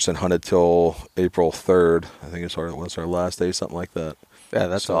day of March, and hunted till April 3rd. I think was our last day, something like that. Yeah,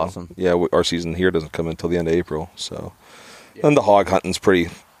 that's So, awesome. Yeah, our season here doesn't come until the end of April. So, and the hog hunting's pretty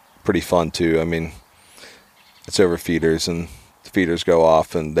fun too. I mean, it's over feeders, and the feeders go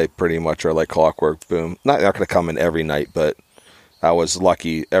off, and they pretty much are like clockwork. Boom. Not going to come in every night, but I was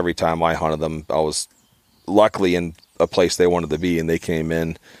lucky every time I hunted them. I was luckily in a place they wanted to be, and they came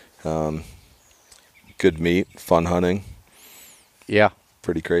in. Good meat, fun hunting. Yeah.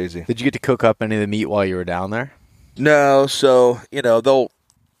 Pretty crazy. Did you get to cook up any of the meat while you were down there? No, so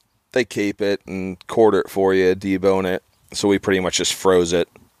they cape it and quarter it for you, debone it. So we pretty much just froze it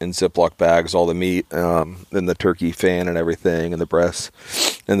in Ziploc bags, all the meat, and the turkey fan and everything, and the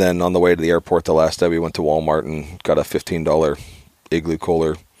breasts. And then on the way to the airport the last day, we went to Walmart and got a $15 igloo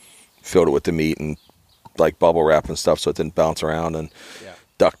cooler, filled it with the meat and like bubble wrap and stuff so it didn't bounce around, and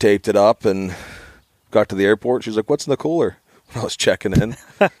duct taped it up and got to the airport. She's like, "What's in the cooler?" When I was checking in,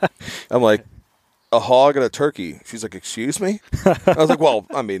 I'm like, "A hog and a turkey." She's like, "Excuse me?" I was like, "Well,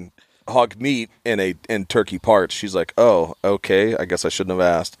 I mean, hog meat in turkey parts." She's like, "Oh, okay. I guess I shouldn't have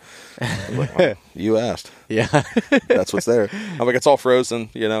asked." I'm like, "Well, you asked. Yeah. That's what's there." I'm like, "It's all frozen."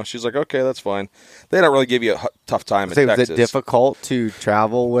 She's like, "Okay, that's fine." They don't really give you a tough time in Texas. Was it difficult to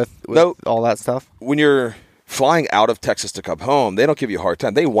travel with No. all that stuff? When you're flying out of Texas to come home, they don't give you a hard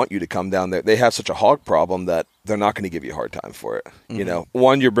time. They want you to come down there. They have such a hog problem that they're not going to give you a hard time for it. Mm-hmm.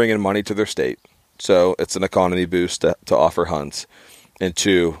 One, you're bringing money to their state, so it's an economy boost to offer hunts. And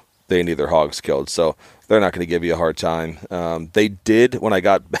two, they need their hogs killed, so they're not going to give you a hard time. They did when I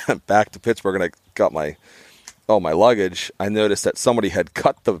got back to Pittsburgh and I got my luggage. I noticed that somebody had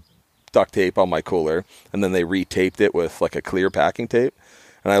cut the duct tape on my cooler, and then they retaped it with like a clear packing tape.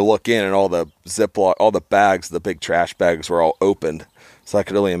 And I look in, and all the Ziploc, all the bags, the big trash bags, were all opened. So I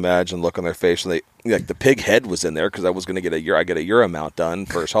could only imagine look on their face. And the pig head was in there because I was going to get a Euro mount done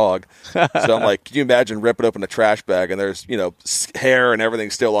first hog. So I'm like, can you imagine ripping open a trash bag and there's hair and everything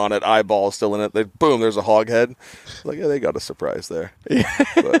still on it, eyeballs still in it. Boom, there's a hog head. Like, yeah, they got a surprise there.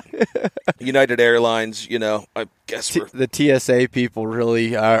 But United Airlines, I guess the TSA people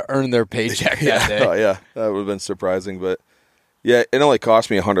really earned their paycheck that day. Oh yeah, that would have been surprising, but. Yeah, it only cost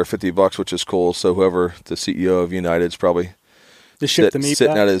me $150, which is cool. So whoever the CEO of United's probably to ship the meat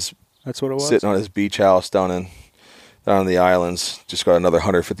sitting back? at his That's what it was. Sitting on his beach house down in the islands, just got another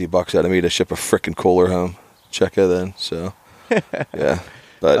 $150 out of me to ship a frickin' cooler home. Check it in. So yeah,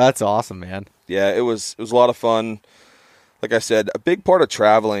 but that's awesome, man. Yeah, it was a lot of fun. Like I said, a big part of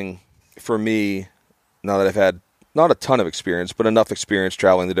traveling for me, now that I've had not a ton of experience, but enough experience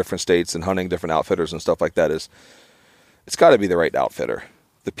traveling to different states and hunting different outfitters and stuff like that, is it's got to be the right outfitter.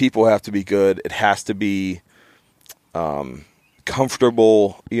 The people have to be good. It has to be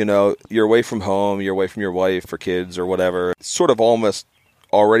comfortable. You're away from home. You're away from your wife or kids or whatever. It's sort of almost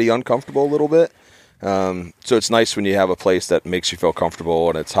already uncomfortable a little bit. So it's nice when you have a place that makes you feel comfortable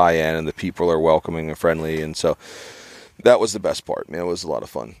and it's high end and the people are welcoming and friendly. And so that was the best part. It was a lot of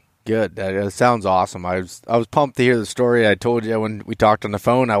fun. Good. That sounds awesome. I was pumped to hear the story. I told you when we talked on the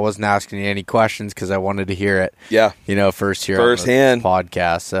phone, I wasn't asking you any questions because I wanted to hear it. Yeah. Firsthand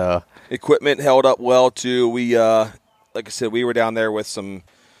podcast. So equipment held up well too. We, like I said, we were down there with some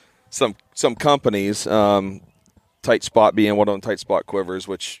companies. Tight Spot being one of them, Tight Spot quivers,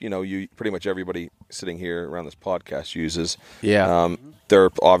 which you pretty much everybody sitting here around this podcast uses. Yeah. They're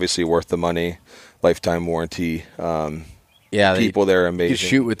obviously worth the money. Lifetime warranty. Yeah, people there are amazing. You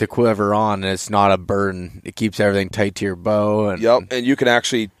shoot with the quiver on, and it's not a burden. It keeps everything tight to your bow. Yep, and you can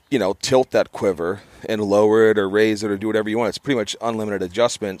actually, tilt that quiver and lower it or raise it or do whatever you want. It's pretty much unlimited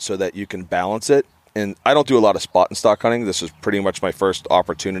adjustment so that you can balance it. And I don't do a lot of spot and stock hunting. This was pretty much my first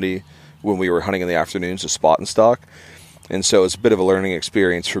opportunity when we were hunting in the afternoons to spot and stock. And so it's a bit of a learning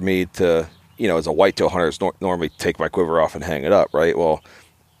experience for me to, as a whitetail hunter, normally take my quiver off and hang it up, right? Well,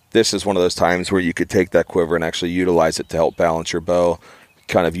 this is one of those times where you could take that quiver and actually utilize it to help balance your bow,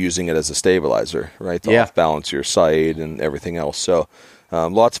 kind of using it as a stabilizer, right? To off balance your sight and everything else. So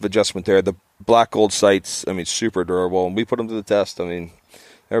lots of adjustment there. The black gold sights, super durable. And we put them to the test.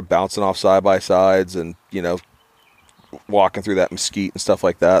 They're bouncing off side-by-sides and, walking through that mesquite and stuff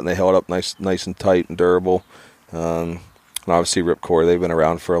like that. And they held up nice and tight and durable. And obviously Ripcord, they've been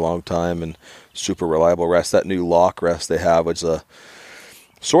around for a long time and super reliable rest. That new lock rest they have, which is a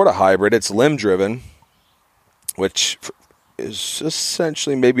sort of hybrid. It's limb driven, which is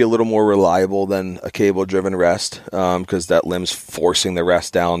essentially maybe a little more reliable than a cable driven rest because that limb's forcing the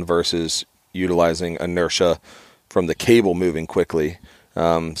rest down versus utilizing inertia from the cable moving quickly.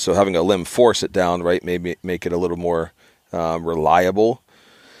 So having a limb force it down, right, maybe make it a little more reliable,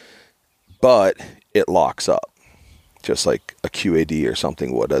 but it locks up just like a QAD or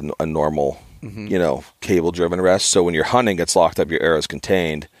something would, a normal cable driven rest. So when you're hunting, it's locked up, your arrow's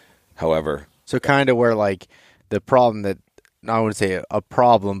contained. However, So kind of where like the problem that, I wouldn't say a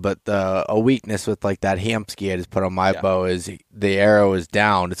problem, but a weakness with like that Hamsky I just put on my bow is the arrow is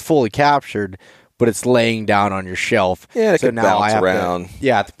down. It's fully captured, but it's laying down on your shelf. Yeah, it could bounce around. I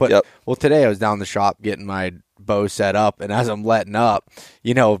have to put. Yep. Well, today I was down in the shop getting my bow set up, and as I'm letting up,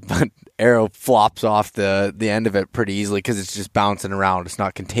 arrow flops off the end of it pretty easily because it's just bouncing around. It's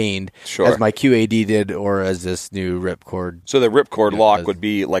not contained as my QAD did or as this new ripcord. So the ripcord lock would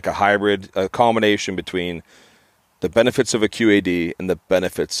be like a hybrid, a combination between the benefits of a QAD and the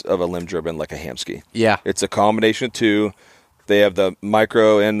benefits of a limb driven like a Hamsky. Yeah. It's a combination of two. They have the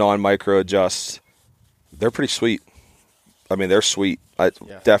micro and non-micro adjusts. They're pretty sweet. I mean, they're sweet.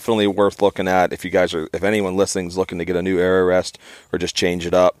 Definitely worth looking at. If if anyone listening is looking to get a new arrow rest or just change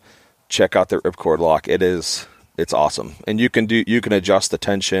it up, check out their ripcord lock. It's awesome. And you can adjust the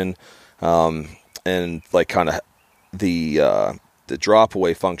tension, and like kind of the drop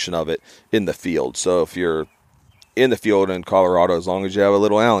away function of it in the field. So if you're in the field in Colorado, as long as you have a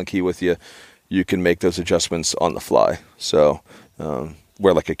little Allen key with you, you can make those adjustments on the fly. So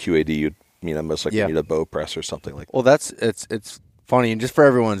where like a QAD, you'd most likely need a bow press or something like that. Well, it's funny, and just for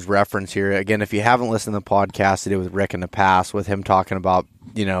everyone's reference here, again, if you haven't listened to the podcast I did with Rick in the past, with him talking about,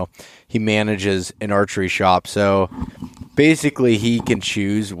 he manages an archery shop. So basically he can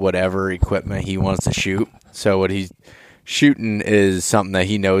choose whatever equipment he wants to shoot. So what he's shooting is something that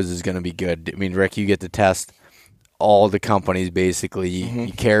he knows is going to be good. I mean, Rick, you get to test all the companies basically.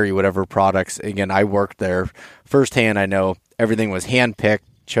 You carry whatever products. Again, I worked there firsthand. I know everything was handpicked,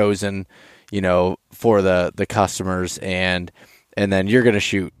 chosen, for the customers, and then you're going to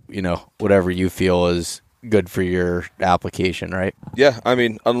shoot, whatever you feel is good for your application, right? Yeah, I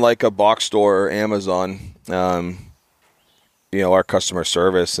mean, unlike a box store or Amazon, our customer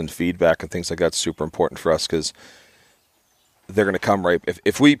service and feedback and things like that's super important for us because they're going to come right.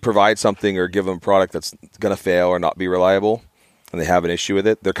 If we provide something or give them a product that's going to fail or not be reliable and they have an issue with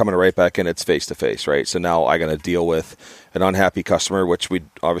it, they're coming right back in. It's face to face, right? So now I got to deal with an unhappy customer, which we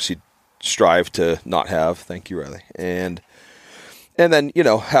obviously strive to not have. Thank you, Riley. And then,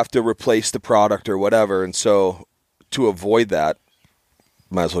 have to replace the product or whatever. And so to avoid that,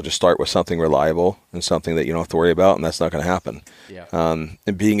 might as well just start with something reliable and something that you don't have to worry about, and that's not going to happen. Yeah.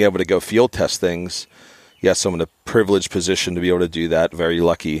 And being able to go field test things, yes, I'm in a privileged position to be able to do that. Very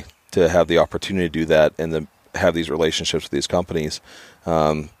lucky to have the opportunity to do that and to have these relationships with these companies.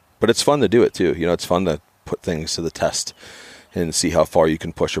 But it's fun to do it too. It's fun to put things to the test and see how far you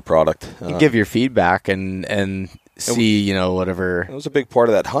can push a product. And give your feedback and see, whatever. It was a big part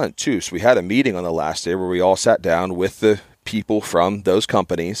of that hunt too. So we had a meeting on the last day where we all sat down with the people from those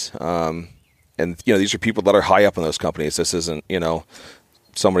companies. And, these are people that are high up in those companies. This isn't,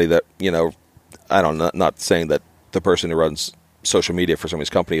 somebody that, I don't know, not saying that the person who runs social media for some of these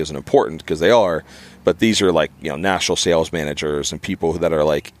companies isn't important, because they are, but these are like, national sales managers and people that are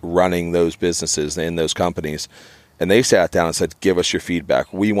like running those businesses in those companies. And they sat down and said, give us your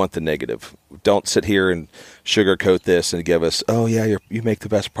feedback. We want the negative. Don't sit here and sugarcoat this and give us, oh yeah, you make the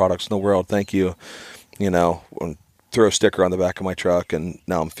best products in the world. Thank you. And throw a sticker on the back of my truck and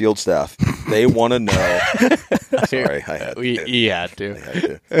now I'm field staff. They want to know. Sorry, I had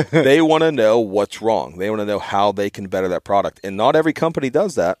to. They want to know what's wrong. They want to know how they can better that product. And not every company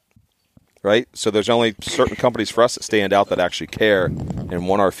does that, right? So there's only certain companies for us that stand out that actually care and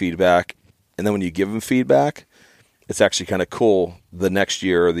want our feedback. And then when you give them feedback, it's actually kind of cool the next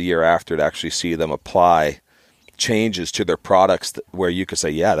year or the year after to actually see them apply changes to their products where you could say,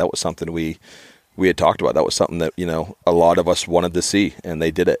 yeah, that was something we had talked about. That was something that, a lot of us wanted to see, and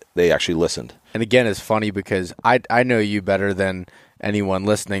they did it. They actually listened. And again, it's funny because I know you better than anyone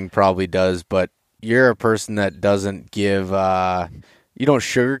listening probably does, but you're a person that doesn't give, you don't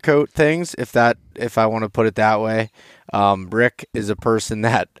sugarcoat things, if I want to put it that way. Rick is a person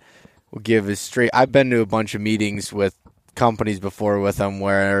that will give a straight. I've been to a bunch of meetings with companies before with them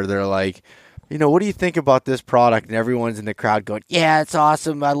where they're like, what do you think about this product? And everyone's in the crowd going, yeah, it's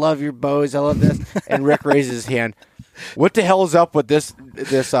awesome. I love your bows. I love this. And Rick raises his hand. What the hell is up with this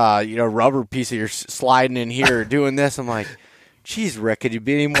rubber piece of yours sliding in here doing this? I'm like, geez, Rick, could you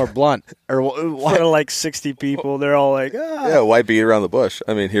be any more blunt? Or what? For like 60 people, they're all like, ah. Yeah, why beat around the bush?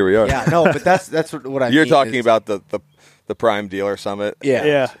 I mean, here we are. Yeah, no, but that's what I mean. You're talking about the Prime Dealer Summit.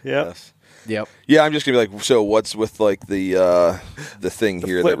 Yeah. Yes. Yep. Yeah, I'm just gonna be like, so what's with like the thing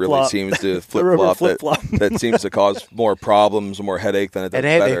here that really seems to flip flop that seems to cause more problems, more headache than it does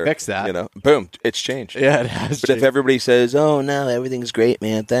better. They fixed that. Boom, it's changed. Yeah, it has. But if everybody says, "Oh no, everything's great,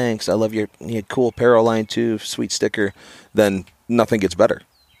 man, thanks. I love your cool apparel line too, sweet sticker," then nothing gets better,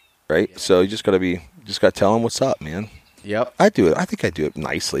 right? So you just got to tell them what's up, man. Yep. I do it. I think I do it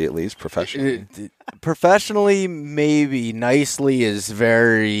nicely, at least professionally. Professionally, maybe. Nicely is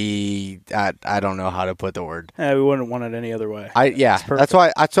very. I don't know how to put the word. We wouldn't want it any other way. That's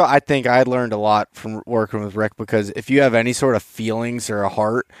why I think I learned a lot from working with Rick, because if you have any sort of feelings or a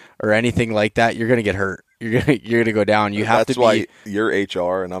heart or anything like that, you're gonna get hurt. You're gonna go down. That's why you're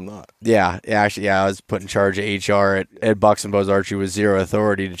HR and I'm not. Yeah. Actually, I was put in charge of HR at Bucks and Bows Archery with zero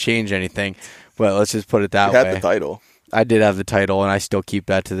authority to change anything. But let's just put it that way. You had the title. I did have the title, and I still keep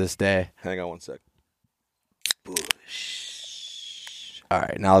that to this day. Hang on one sec. All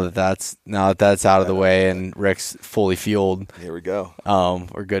right, now that that's out of the way and Rick's fully fueled, here we go.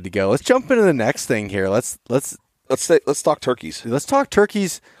 We're good to go. Let's jump into the next thing here. Let's talk turkeys. Let's talk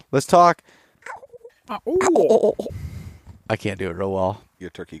turkeys. Let's talk. I can't do it real well. Your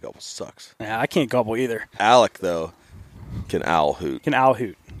turkey gobble sucks. Yeah, I can't gobble either. Alec though can owl hoot. Can't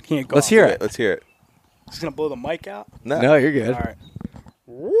gobble. Let's hear it. Let's hear it. Just gonna blow the mic out. No, you're good. All right.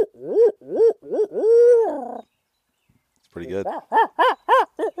 It's pretty good.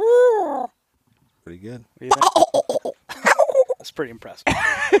 Pretty good. What do you think? That's pretty impressive.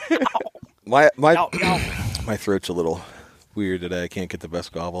 My Ow. my throat's a little weird today. I can't get the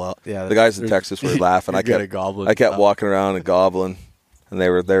best gobble out. Yeah, the guys in Texas were laughing. I kept walking around and gobbling, and they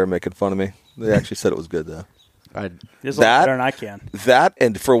were making fun of me. They actually said it was good though. It's a lot better than I can. That,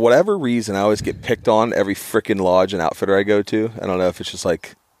 and for whatever reason, I always get picked on every freaking lodge and outfitter I go to. I don't know if it's just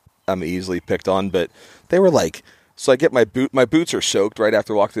like I'm easily picked on, but they were like, so I get my boots are soaked right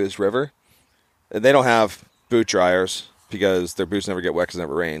after I walk through this river. And they don't have boot dryers because their boots never get wet because it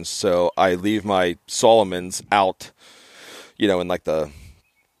never rains. So I leave my Solomons out, in the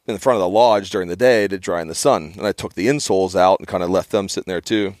front of the lodge during the day to dry in the sun. And I took the insoles out and kind of left them sitting there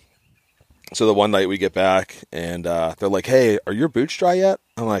too. So the one night we get back, and they're like, hey, are your boots dry yet?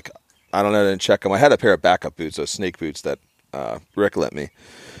 I'm like, I don't know, I didn't check them. I had a pair of backup boots, those snake boots that Rick lent me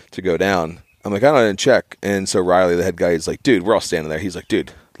to go down. I'm like, I didn't check. And so Riley, the head guy, he's like, dude, we're all standing there. He's like,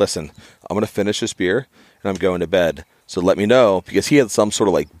 dude, listen, I'm going to finish this beer, and I'm going to bed. So let me know, because he had some sort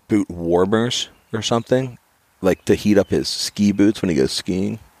of like boot warmers or something, like to heat up his ski boots when he goes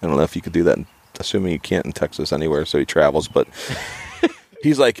skiing. I don't know if you could do that, assuming you can't in Texas anywhere, so he travels, but...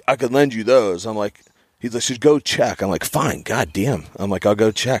 He's like, I could lend you those. I'm like, he's like, should go check. I'm like, fine, goddamn. I'm like, I'll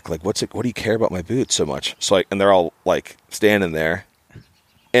go check. Like, what do you care about my boots so much? So and they're all like standing there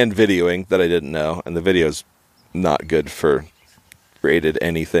and videoing that I didn't know. And the video's not good for rated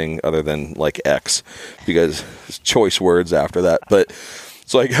anything other than like X, because it's choice words after that. But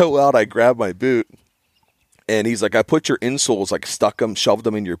so I go out, I grab my boot, and he's like, I put your insoles, like shoved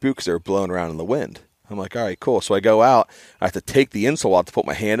them in your boot because they were blowing around in the wind. I'm like, all right, cool. So I go out. I have to take the insole out to put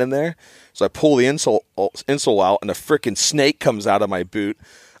my hand in there. So I pull the insole out, and a freaking snake comes out of my boot.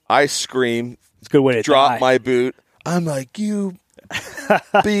 I scream. It's a good way to drop my boot. I'm like, you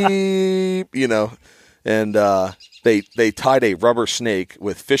beep, And they tied a rubber snake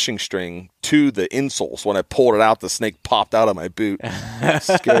with fishing string to the insoles. When I pulled it out, the snake popped out of my boot.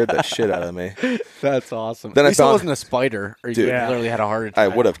 Scared the shit out of me. That's awesome. Then At least it wasn't a spider, or you Yeah. literally had a heart attack. I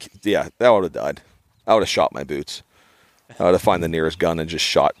would have, that would have died. I would have shot my boots. I would have found the nearest gun and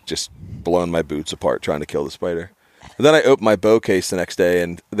just blown my boots apart trying to kill the spider. And then I opened my bow case the next day,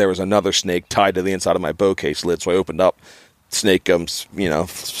 and there was another snake tied to the inside of my bow case lid. So I opened up. Snake comes,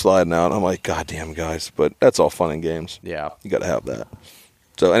 sliding out. I'm like, God damn, guys. But that's all fun and games. Yeah. You got to have that.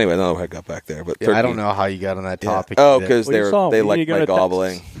 So anyway, I don't know how I got back there. But Yeah, I don't know how you got on that topic. Oh, because Well, they you like go my to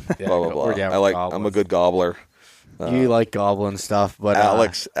gobbling. Yeah, Blah, blah, we're blah. down with I'm a goblins. good gobbler. You like goblin stuff, but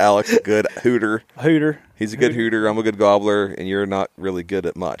Alex, a good hooter. Hooter. He's a good hooter. I'm a good gobbler, and you're not really good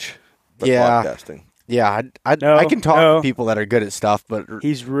at much. But Yeah. podcasting. Yeah, No, I can talk no. to people that are good at stuff, but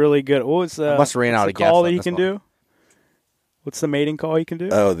He's really good. What was the must ran out what's of the gas call on that he this can one. do? What's the mating call he can do?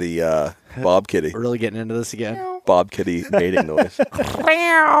 Oh, the Bob Kitty. we're really getting into this again. Bob Kitty mating noise.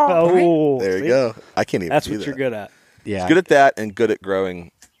 Oh, There you see? go. I can't even That's do what that. you're good at. Yeah, Good at that and good at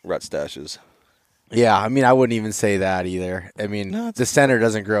growing rut stashes. yeah. I mean, I wouldn't even say that either. I mean, No, it's- the center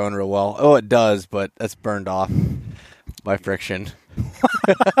doesn't grow in real well. Oh, it does, but that's burned off by friction.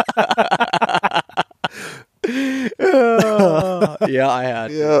 Yeah, I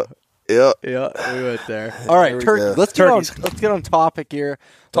had. Yeah. Yeah, we went there. All right, There we turkey. go. Let's get on topic here.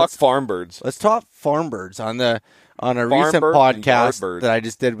 Talk farm birds. Let's talk farm birds on a Farm recent birds and yard podcast birds. that I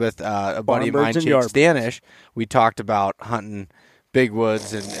just did with a buddy of birds mine, and Jake yard birds. Stanish. We talked about hunting big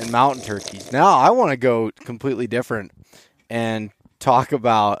woods and mountain turkeys. Now I want to go completely different and talk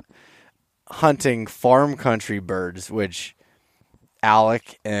about hunting farm country birds, which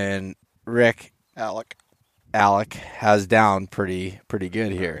Alec and Rick Alec has down pretty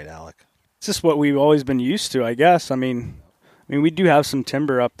good here. All right, Alec. It's just what we've always been used to, I guess. I mean, we do have some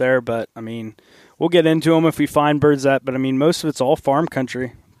timber up there, but I mean, we'll get into them if we find birds that. But I mean, most of it's all farm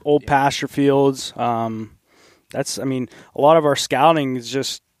country, old pasture fields. That's, I mean, a lot of our scouting is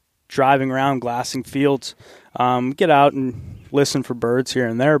just driving around, glassing fields. Get out and listen for birds here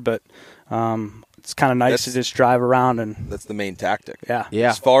and there, but it's kind of nice to just drive around and. That's the main tactic. Yeah.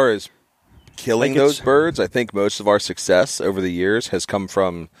 As far as killing those birds, I think most of our success over the years has come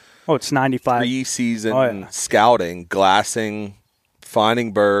from it's 95 pre-season scouting, glassing,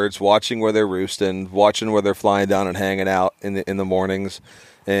 finding birds, watching where they're roosting, watching where they're flying down and hanging out in the mornings,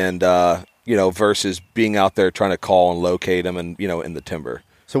 and versus being out there trying to call and locate them and in the timber.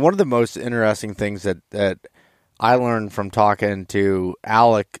 So one of the most interesting things that I learned from talking to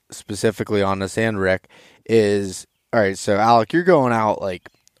Alec specifically on this and Rick is, all right, so Alec, you're going out like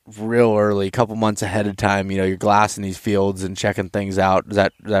real early, a couple months ahead of time. You're glassing these fields and checking things out. Is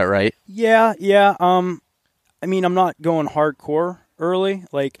that right? Yeah. I mean, I'm not going hardcore early.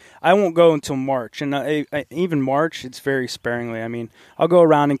 Like, I won't go until March, and even March, it's very sparingly. I mean, I'll go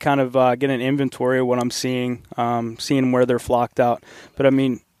around and kind of get an inventory of what I'm seeing, seeing where they're flocked out. But I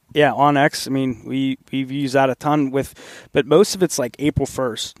mean, yeah, onX, I mean, we've used that a ton but most of it's like April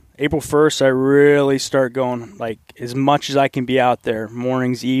 1st. April 1st, I really start going like as much as I can be out there,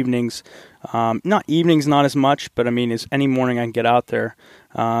 mornings, evenings. Not evenings, not as much, but I mean, any morning I can get out there.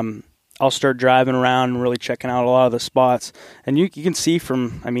 I'll start driving around and really checking out a lot of the spots. And you can see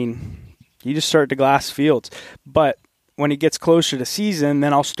you just start to glass fields. But when it gets closer to season,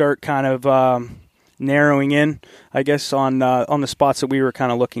 then I'll start kind of narrowing in, I guess, on the spots that we were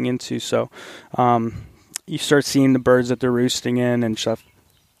kind of looking into. So you start seeing the birds that they're roosting in and stuff.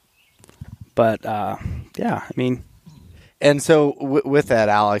 But, I mean. And so with that,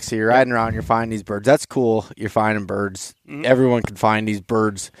 Alex, so you're riding around, you're finding these birds. That's cool. You're finding birds. Mm-hmm. Everyone can find these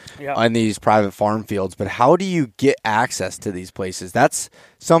birds on these private farm fields. But how do you get access to these places? That's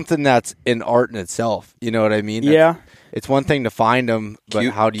something that's an art in itself. You know what I mean? It's one thing to find them, but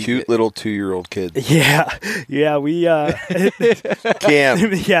how do you cute little 2-year-old kid? Yeah, we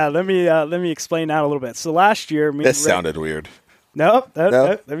Cam. Yeah, let me explain that a little bit. So last year, this sounded weird. No.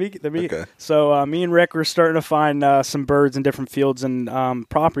 Let me. Okay. So me and Rick were starting to find some birds in different fields and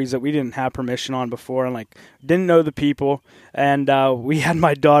properties that we didn't have permission on before, and didn't know the people. And we had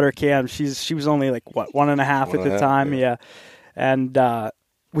my daughter Cam. She was only 1.5 at the time. Yeah. And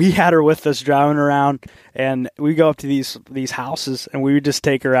we had her with us driving around, and we go up to these houses, and we would just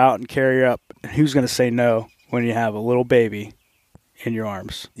take her out and carry her up. And who's going to say no when you have a little baby in your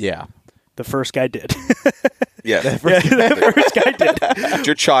arms? Yeah. The first guy did. Yeah. The first guy did. Get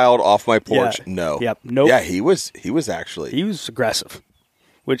your child off my porch. Yeah. No. Yep. Nope. Yeah, he was actually. He was aggressive,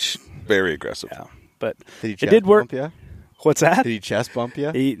 which. Very aggressive. Yeah. But it did work. Bump you? What's that? Did he chest bump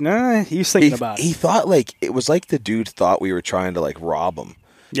you? He was thinking about it. He thought it was like the dude thought we were trying to rob him.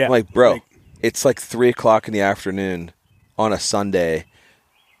 Yeah. I'm bro, it's 3:00 in the afternoon on a Sunday.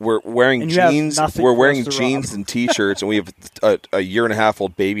 We're wearing jeans. We're wearing jeans and T-shirts, and we have a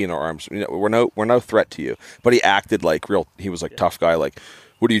 1.5-year-old baby in our arms. We're no threat to you. But he acted real. He was tough guy. What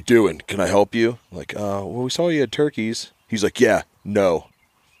are you doing? Can I help you? Well, we saw you had turkeys. He's yeah, no.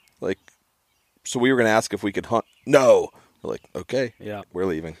 So we were going to ask if we could hunt. No. We're okay. Yeah, we're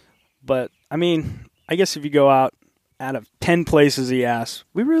leaving. But I mean, I guess if you go out of 10 places he asks,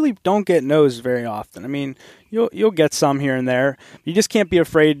 we really don't get no's very often. I mean, you'll get some here and there. You just can't be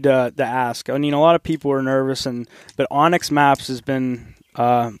afraid to ask. I mean, a lot of people are nervous, but onX Maps has been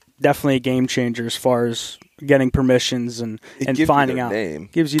definitely a game changer as far as getting permissions and finding out.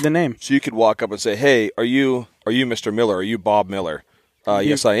 Gives you the name. So you could walk up and say, "Hey, are you Mr. Miller? Are you Bob Miller?"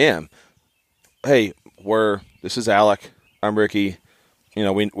 Yes, I am. Hey, this is Alec. I'm Ricky.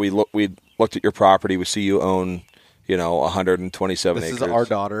 We looked at your property. We see you own 127 acres. This is our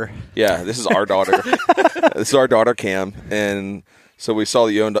daughter. Yeah, this is our daughter. This is our daughter, Cam. And so we saw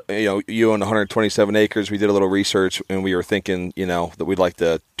that you owned 127 acres. We did a little research, and we were thinking, that we'd like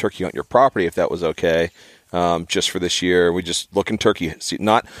to turkey hunt your property if that was okay, just for this year. We just looking turkey. See,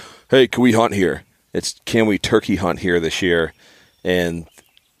 not, hey, can we hunt here? It's, can we turkey hunt here this year? And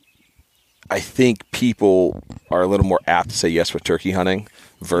I think people are a little more apt to say yes with turkey hunting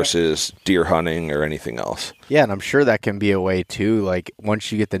versus deer hunting or anything else. Yeah, and I'm sure that can be a way too.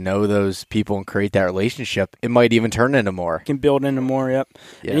 Once you get to know those people and create that relationship, it might even turn into more. Can build into more, yep.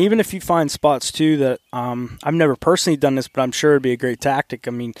 Yeah. And even if you find spots too that I've never personally done this, but I'm sure it'd be a great tactic.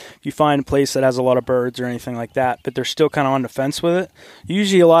 I mean, if you find a place that has a lot of birds or anything like that, but they're still kind of on the fence with it,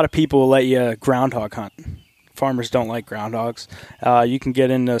 usually a lot of people will let you groundhog hunt farmers don't like groundhogs. You can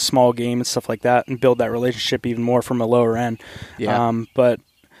get into small game and stuff like that and build that relationship even more from a lower end. Yeah. But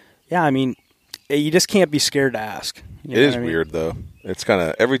yeah, I mean, you just can't be scared to ask. It is weird though. It's kind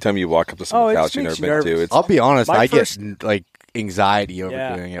of every time you walk up to some couch you've never been to. It's I'll be honest, My I first- get like anxiety over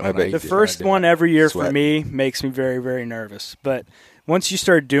doing it. I bet When you The do. first one every year Sweat. for me makes me very, very nervous. But once you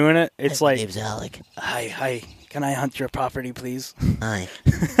start doing it, it's My like, name's Alec. hi, can I hunt your property, please? Hi.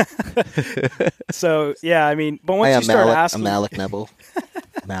 So, yeah, I mean, but once Hi, you I'm start Malik. asking, I'm Malik Nebel.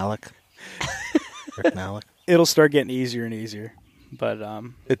 Malik. Rick Malik. it'll start getting easier and easier. But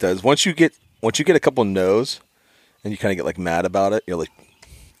It does. Once you get a couple no's, and you kind of get like mad about it, you're like,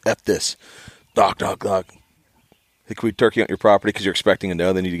 "F this, dog. Hey, can we turkey hunt your property?" Because you're expecting a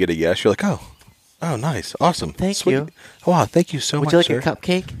no, then you get a yes. You're like, "Oh, nice, awesome, Thank Sweet. you. Wow, thank you so Would much, you like sir. a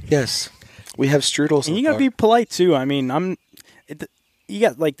cupcake? Yes, we have strudels. and you got to be polite, too. I mean, you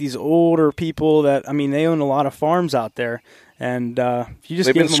got like these older people that, I mean, they own a lot of farms out there. And if you just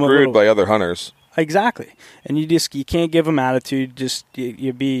They've give been them a screwed little, by other hunters. Exactly. And you can't give them attitude. Just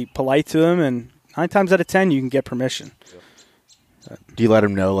you be polite to them, and 9 times out of 10 you can get permission. Do you let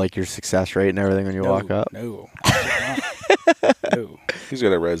them know like your success rate and everything when you walk up? No. No. He's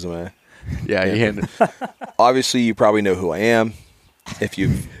got a resume. Yeah, you hand Obviously, you probably know who I am. If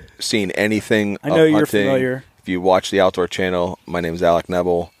you've seen anything, I know of you're hunting, familiar. If you watch the Outdoor Channel, my name is Alec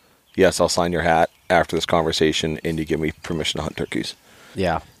Nebel. Yes, I'll sign your hat after this conversation, and you give me permission to hunt turkeys.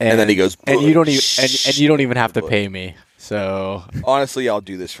 Yeah, And then he goes, and you don't even and you don't even have to pay me. So Honestly, I'll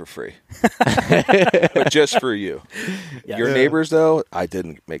do this for free, but just for you. Yeah. Your neighbors, though, I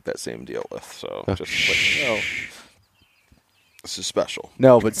didn't make that same deal with. So just like, you know, this is special.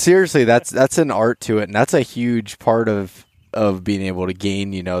 no, but seriously, that's an art to it, and that's a huge part of being able to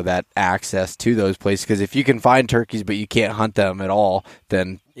gain, that access to those places. Because if you can find turkeys but you can't hunt them at all,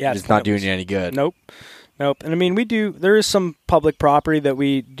 then Yeah, it's not doing you any good. Nope. And I mean, there is some public property that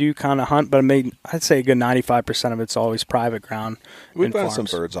we do kind of hunt, but I'd say a good 95% of it's always private ground. We've and found some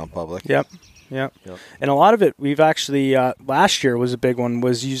farms. birds on public. Yep. And a lot of it, we've actually, last year was a big one,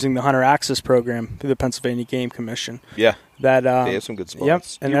 was using the Hunter Access Program through the Pennsylvania Game Commission. Yeah. That They have some good spots.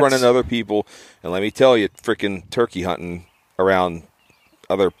 Yep. And You run into other people, and let me tell you, freaking turkey hunting around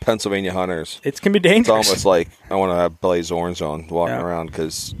other Pennsylvania hunters. it can be It's dangerous. almost like I want to have Blaze Orange on walking Yeah. around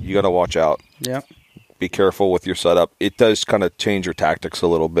because you got to watch out. Yep. Be careful with your setup. It does kind of change your tactics a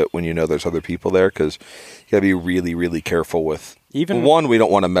little bit when you know there's other people there because you got to be really, really careful with. Even- one, we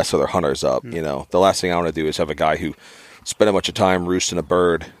don't want to mess other hunters up. The last thing I want to do is have a guy who spent a bunch of time roosting a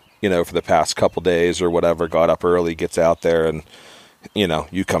bird, for the past couple days or whatever, got up early, gets out there, and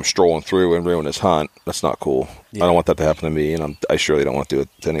you come strolling through and ruin his hunt. That's not cool. Yeah. I don't want that to happen to me, and I surely don't want to do it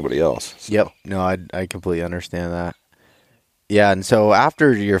to anybody else. So. Yep. No, I completely understand that. Yeah, and so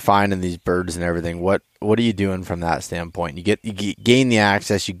after you're finding these birds and everything, what are you doing from that standpoint? You gain the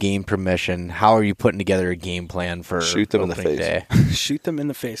access, you gain permission. How are you putting together a game plan for Shoot them in the opening face. day? Shoot them in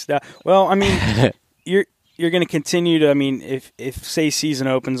the face. Well, I mean, you're going to continue to. I mean, if say season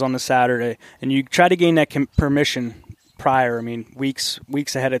opens on the Saturday and you try to gain that permission prior, I mean, weeks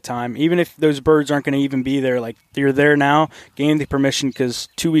ahead of time, even if those birds aren't going to even be there, like you're there now, gain the permission because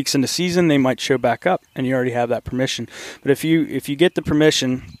 2 weeks into season they might show back up and you already have that permission. But if you get the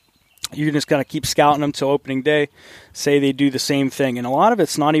permission, you're just going to keep scouting them till opening day. Say they do the same thing, and a lot of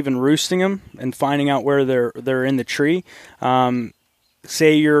it's not even roosting them and finding out where they're in the tree.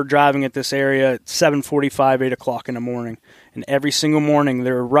 Say you're driving at this area at 7:45, 8 o'clock in the morning, and every single morning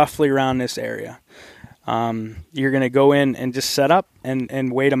they're roughly around this area. You're going to go in and just set up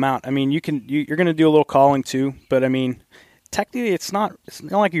and wait them out. I mean, you're going to do a little calling too, but I mean, technically it's not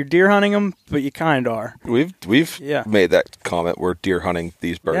like you're deer hunting them, but you kind of are. We've Yeah. made that comment. We're deer hunting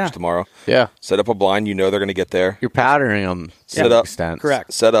these birds Yeah. tomorrow. Yeah. Set up a blind. You know they're going to get there. You're patterning them Set to an up. extent.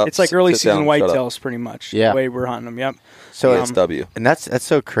 Correct. Set up. It's like early sit down, season shut up. whitetails, pretty much. Yeah. The way we're hunting them. Yep. So It's W. and that's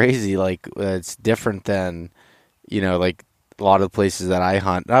so crazy. Like it's different than, like a lot of the places that I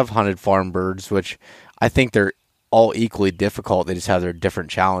hunt. I've hunted farm birds, which I think they're all equally difficult. They just have their different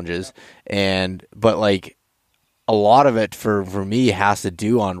challenges. But like a lot of it for me has to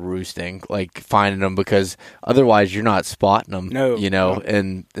do on roosting, like finding them, because otherwise you're not spotting them, No.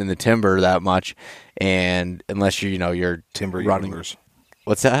 in the timber that much. And unless you're Timber running. yodelers.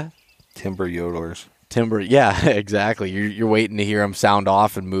 What's that? Timber yodelers. Timber, yeah, exactly. You're waiting to hear them sound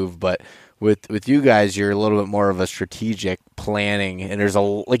off and move, but with you guys, you're a little bit more of a strategic planning, and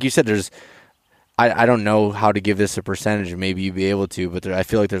like you said, I don't know how to give this a percentage, and maybe you'd be able to, but I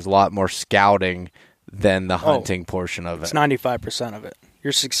feel like there's a lot more scouting than the hunting portion of it. It's 95% of it.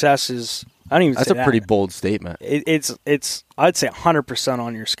 Your success is. I don't even. That's say a pretty that. bold statement. It's I'd say 100%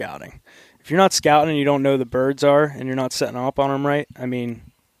 on your scouting. if you're not scouting and you don't know the birds are and you're not setting up on them right, I mean,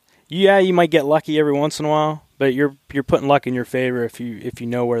 yeah, you might get lucky every once in a while, but you're putting luck in your favor if you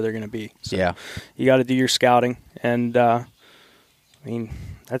know where they're going to be. So Yeah. you got to do your scouting, and I mean,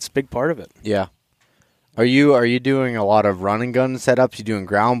 that's a big part of it. Yeah. Are you doing a lot of run and gun setups? You doing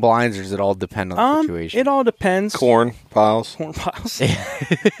ground blinds, or does it all depend on the situation? It all depends. Corn piles. Corn piles.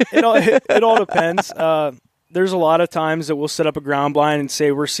 it all depends. There's a lot of times that we'll set up a ground blind and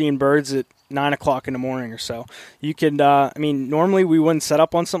say we're seeing birds at 9 o'clock in the morning or so. You can, I mean, normally we wouldn't set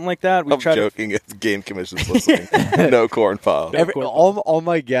up on something like that. I'm joking if the game commission's listening. No corn piles. All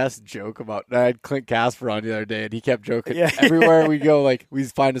my guests joke about. I had Clint Casper on the other day, and he kept joking. Yeah. Everywhere we go, like we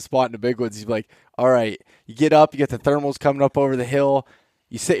find a spot in the big woods, he's like, "All right, you get up, you get the thermals coming up over the hill.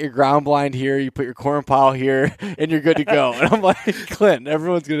 You set your ground blind here, you put your corn pile here, and you're good to go." And I'm like, Clint,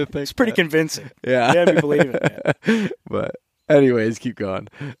 everyone's gonna think it's pretty convincing. Yeah, yeah, we believe it. Man. But anyways, keep going.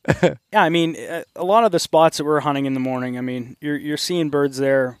 Yeah, I mean, a lot of the spots that we're hunting in the morning, I mean, you're seeing birds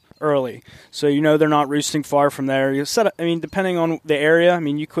there early, so you know they're not roosting far from there. You set up, I mean, depending on the area, I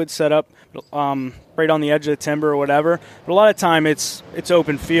mean, you could set up right on the edge of the timber or whatever. But a lot of time, it's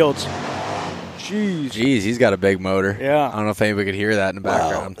open fields. Jeez, he's got a big motor. Yeah, I don't know if anybody could hear that in the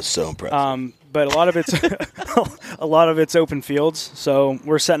background. That's so impressive. But a lot of it's open fields, so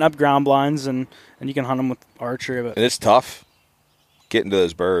we're setting up ground blinds, and you can hunt them with archery. But and it's tough getting to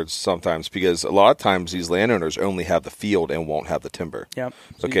those birds sometimes because a lot of times these landowners only have the field and won't have the timber. Yep.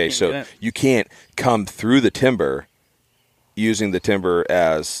 So you can't come through the timber using the timber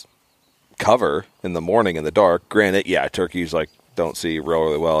as cover in the morning in the dark. Granted, yeah, turkeys don't see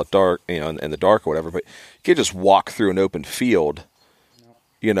really well at dark, in the dark or whatever, but you can't just walk through an open field,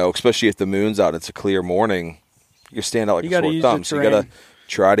 especially if the moon's out and it's a clear morning. You can stand out like a sore thumb. So you got to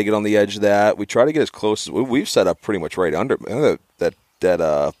try to get on the edge of that. We try to get as close as we've set up pretty much right under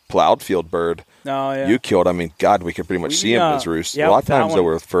that plowed field bird. Oh, yeah. You killed. I mean, God, we could pretty much see him in his roost. A lot of times they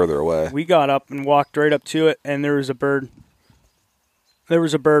were further away. We got up and walked right up to it, and there was a bird.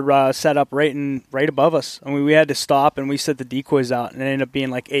 Set up right above us. I mean, we had to stop, and we set the decoys out, and it ended up being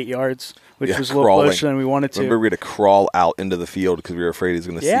like 8 yards, which was a little closer than we wanted to. Remember, we had to crawl out into the field because we were afraid he was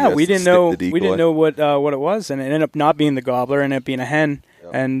going to see us. Yeah, we didn't know what it was, and it ended up not being the gobbler, it ended up being a hen.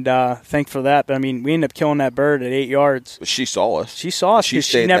 Yep. And thankful for that. But I mean, we ended up killing that bird at 8 yards. But she saw us. She saw us. She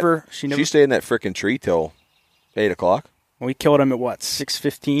stayed in that freaking tree till 8 o'clock. We killed him at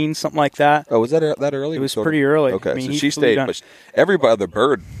 6:15, something like that. Oh, was that early? It was pretty early. Okay, so she stayed, but every other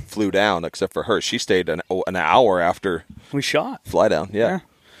bird flew down except for her. She stayed an hour after we shot. Fly down, yeah.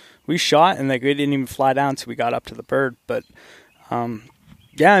 We shot, and we didn't even fly down until we got up to the bird. But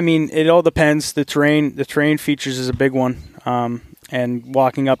yeah, I mean, it all depends. The terrain features is a big one, and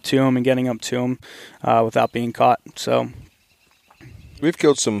walking up to him and getting up to him without being caught. So. We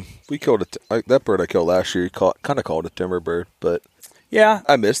killed that bird I killed last year. Kind of called a timber bird, but yeah,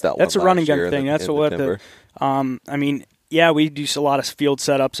 I missed that one. That's a run and gun thing. That's what I mean, yeah, we do a lot of field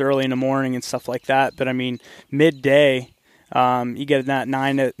setups early in the morning and stuff like that. But I mean, midday, you get that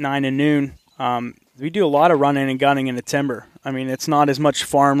 9 to noon. We do a lot of running and gunning in the timber. I mean, it's not as much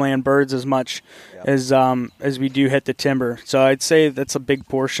farmland birds as much as we do hit the timber. So I'd say that's a big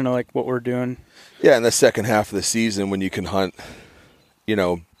portion of what we're doing. Yeah, in the second half of the season when you can hunt.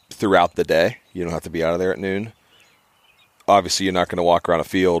 Throughout the day. You don't have to be out of there at noon. Obviously, you're not going to walk around a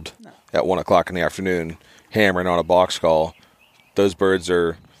field at 1 o'clock in the afternoon hammering on a box call. Those birds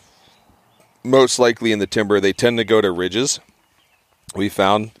are most likely in the timber. They tend to go to ridges. We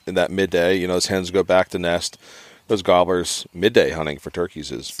found in that midday, as hens go back to nest, those gobblers, midday hunting for turkeys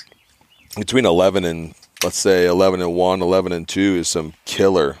is between 11 and, let's say, 11 and 1, 11 and 2 is some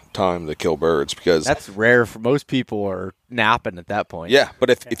killer time to kill birds because that's rare for most people are napping at that point. Yeah, but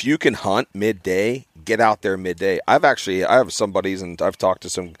if you can hunt midday, get out there midday. I have some buddies and I've talked to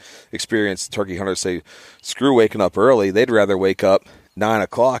some experienced turkey hunters say, screw waking up early. They'd rather wake up 9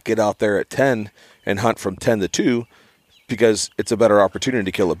 o'clock, get out there at 10 and hunt from 10 to 2 because it's a better opportunity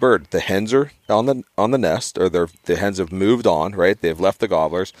to kill a bird. The hens are on the nest or the hens have moved on, right? They've left the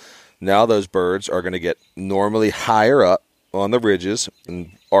gobblers. Now those birds are going to get normally higher up on the ridges,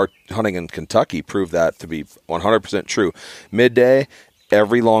 and our hunting in Kentucky proved that to be 100% true. Midday,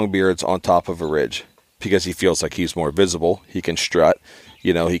 every longbeard's on top of a ridge because he feels like he's more visible. He can strut.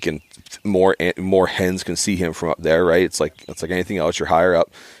 He can more hens can see him from up there, right? It's like anything else. You're higher up.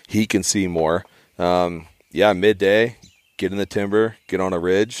 He can see more. Midday, get in the timber, get on a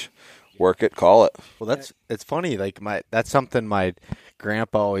ridge, work it, call it. Well, it's funny. That's something my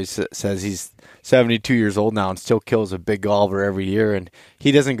Grandpa always says he's 72 years old now and still kills a big gulliver every year, and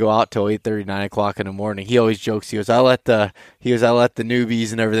he doesn't go out till 8:30, 9 o'clock in the morning. He always jokes. He goes, I let the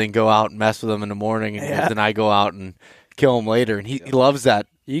newbies and everything go out and mess with them in the morning, and then I go out and kill them later. And he loves that.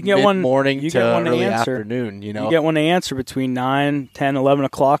 You can get one morning you to get one early answer. afternoon. You get one to answer between 9, 10, 11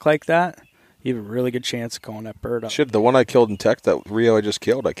 o'clock like that. You have a really good chance of calling that bird up. The one I killed in Tech, that Rio I just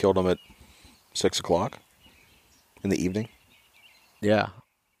killed, I killed him at 6 o'clock in the evening. Yeah.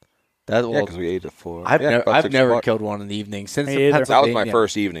 Because we ate at 4. I've never killed one in the evening since Me either. That was my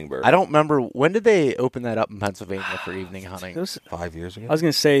first evening bird. I don't remember, when did they open that up in Pennsylvania for evening hunting? It was, 5 years ago. I was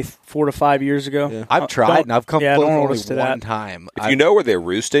going to say 4 to 5 years ago. Yeah. I've tried, and I've come close don't only hold us to one that. time. If you know where they're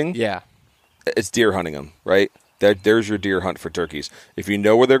roosting, Yeah. it's deer hunting them, right? There's your deer hunt for turkeys. If you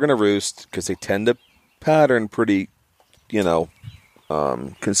know where they're going to roost, because they tend to pattern pretty,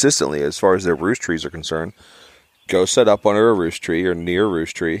 consistently as far as their roost trees are concerned, go set up under a roost tree or near a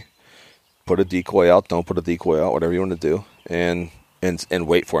roost tree. Put a decoy out. Don't put a decoy out. Whatever you want to do, and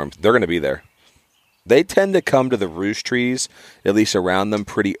wait for them. They're going to be there. They tend to come to the roost trees, at least around them,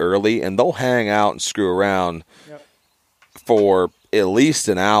 pretty early, and they'll hang out and screw around for at least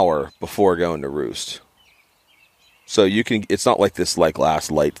an hour before going to roost. So you can. It's not like this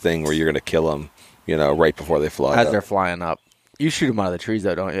last light thing where you're going to kill them, right before they fly. As they're flying up. You shoot them out of the trees,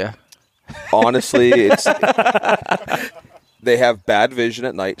 though, don't you? Honestly, they have bad vision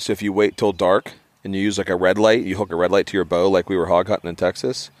at night. So if you wait till dark and you use like a red light, you hook a red light to your bow like we were hog hunting in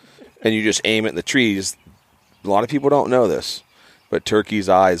Texas, and you just aim it in the trees. A lot of people don't know this, but turkeys'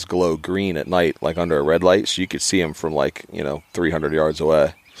 eyes glow green at night, like under a red light, so you could see them from 300 yards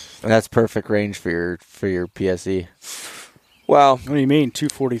away. And that's perfect range for your PSE. Well, What do you mean,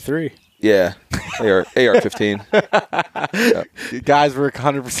 243? yeah, AR-15. Guys, we're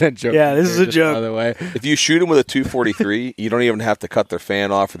 100% joking. Yeah, this is a joke. By the way, If you shoot them with a 243, you don't even have to cut their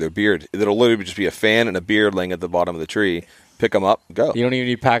fan off or their beard. It'll literally just be a fan and a beard laying at the bottom of the tree. Pick them up, go. you don't even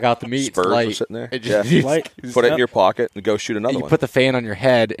need to pack out the meat. Spurs It's light. are sitting there. It Yeah. just- Light. Put it in your pocket and go shoot another You one. put the fan on your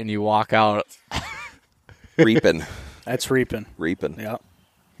head and you walk out. Reaping. That's reaping. Yeah.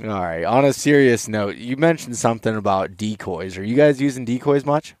 All right. On a serious note, you mentioned something about decoys. Are you guys using decoys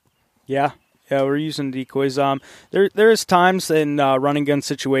much? Yeah, we're using decoys. There's times in running gun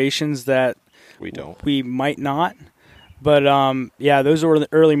situations that We don't. we might not, but those are the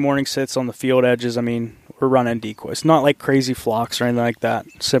early morning sits on the field edges. I mean, we're running decoys, not like crazy flocks or anything like that.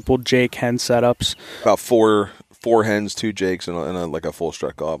 Simple Jake hen setups. About four hens, 2 jakes, and a full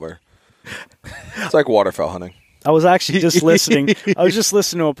strut gobbler. It's like waterfowl hunting. I was actually just listening. I was just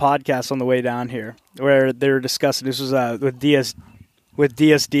listening to a podcast on the way down here where they were discussing. This was with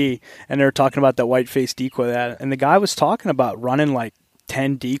DSD, and they were talking about that white-faced decoy that, and the guy was talking about running like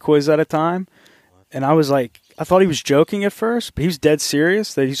 10 decoys at a time, and I was like, I thought he was joking at first, but he was dead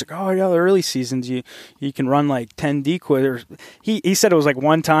serious. That he's like, oh yeah, the early seasons you can run like 10 decoys. Or, he said it was like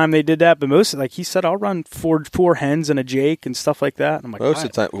one time they did that, but most he said I'll run four hens and a jake and stuff like that. And I'm like, Most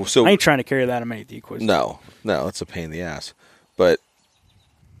of the time, so I ain't trying to carry that many decoys. no, it's a pain in the ass. But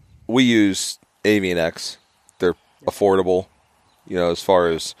we use Avian X. They're affordable, as far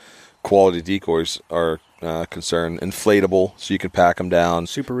as quality decoys are concerned. Inflatable, so you can pack them down.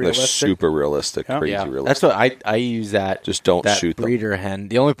 Super They're realistic. super realistic, Yeah. crazy Yeah, realistic. that's what I use that. Just don't that shoot them. breeder hen.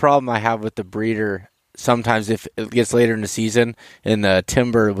 The only problem I have with the breeder, sometimes if it gets later in the season, in the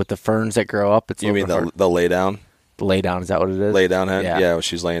timber with the ferns that grow up, it's You mean the lay down? the lay down? Is that what it is? Lay down hen? Yeah. Yeah, when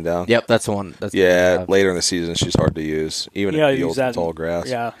she's laying down. Yep, that's the one. That's the one I have. Later in the season, she's hard to use. Even Yeah, in use fields that with tall grass.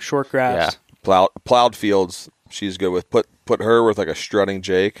 Yeah, short grass. Plowed fields, she's good with. Put her with like a strutting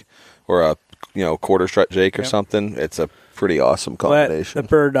jake or a quarter strut jake or something. It's a pretty awesome combination. The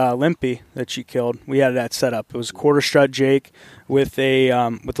bird Limpy that she killed, we had that set up. It was a quarter strut jake with a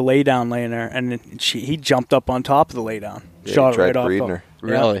lay down laying there, and he jumped up on top of the lay down. Yeah, Shot you it tried right off. breeding her.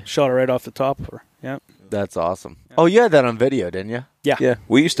 Really? Shot her right off the top of her. Yeah. That's awesome. Oh, you had that on video, didn't you? Yeah. Yeah,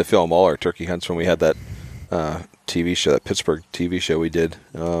 we used to film all our turkey hunts when we had that TV show, that Pittsburgh TV show we did.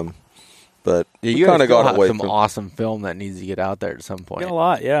 But Yeah, we you kind guys of got still have away some from. awesome film that needs to get out there at some point. Got a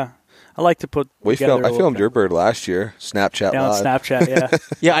lot. Yeah. I like to put. I together a filmed little your bird last year, Snapchat down live. Snapchat. Yeah.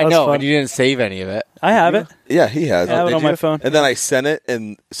 Yeah, I That was know, fun. and you didn't save any of it. I have it. Yeah, he has. I have it Did on my you? phone. And then I sent it,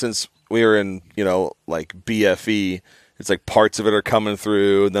 and since we were in, like BFE, it's like parts of it are coming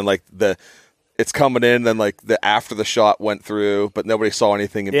through, and then like it's coming in, then like the after the shot went through, but nobody saw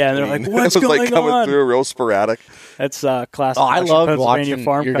anything in Yeah, and they're between. like, "What's it was like going coming on?" through real sporadic. That's classic. Oh, I loved Pennsylvania watching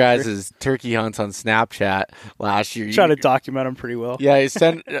farm your country. guys' turkey hunts on Snapchat last year. Try to document them pretty well. Yeah, I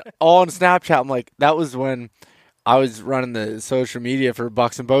sent all on Snapchat. I'm like, that was when I was running the social media for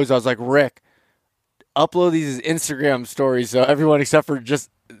Bucks and Bows. I was like, Rick, upload these as Instagram stories so everyone except for just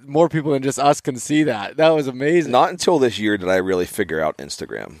more people than just us can see that. That was amazing. Not until this year did I really figure out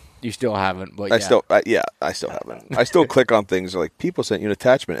Instagram. You still haven't, but I still haven't. I still click on things like people sent you an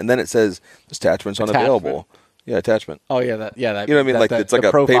attachment, and then it says this attachment's unavailable. Yeah, attachment. Oh yeah, that You know what I mean? Like it's like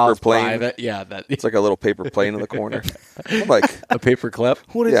a paper plane. Private. Yeah, that It's like a little paper plane in the corner. I'm like, a paper clip.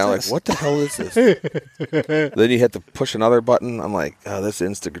 what is this? Like, what the hell is this? Then you had to push another button. I'm like, oh, this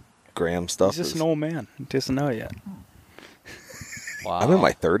Instagram stuff. He's just an old man. He doesn't know it yet. Wow, I'm in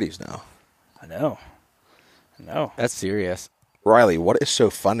my 30s now. I know. That's serious. Riley, what is so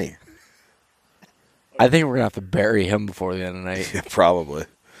funny? I think we're gonna have to bury him before the end of the night. Yeah, probably.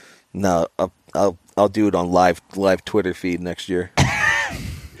 No, I'll do it on live Twitter feed next year.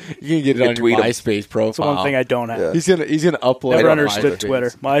 You can get it on your tweet him. MySpace profile. It's the one thing I don't have. Yeah. He's gonna upload. Never it on understood MySpace. Twitter.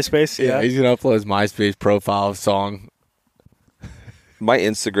 MySpace, yeah. He's gonna upload his MySpace profile song. My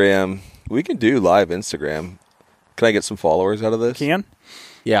Instagram, we can do live Instagram. Can I get some followers out of this? Can?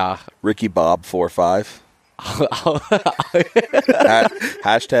 Yeah. Ricky Bob 45.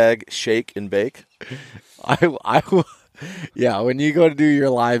 Hashtag shake and bake. I will. Yeah, when you go to do your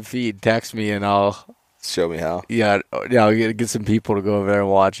live feed, text me and I'll. Show me how. Yeah, I'll get some people to go over there and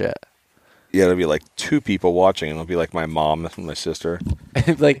watch it. Yeah, it'll be like 2 people watching, and it'll be like my mom and my sister.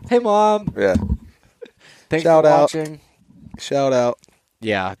 Like, hey mom, Yeah. thanks Shout for out. watching. Shout out.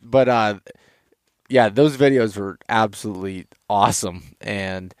 Yeah, but yeah, those videos were absolutely awesome,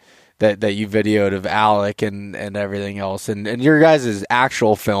 and that you videoed of Alec and everything else, and your guys'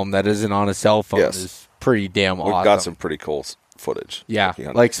 actual film that isn't on a cell phone Yes. is pretty damn We've awesome. got some pretty cool footage. Yeah, Turkey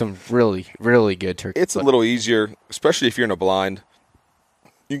hunting. like some really, really good turkey. It's a little easier, especially if you're in a blind.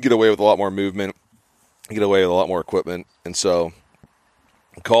 You can get away with a lot more movement. You get away with a lot more equipment. And so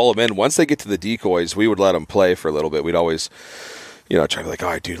call them in. Once they get to the decoys, we would let them play for a little bit. We'd always, try to be like, all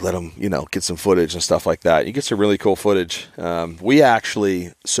right, dude, let them, get some footage and stuff like that. You get some really cool footage.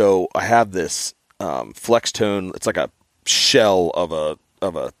 So I have this flex tone. It's like a shell of a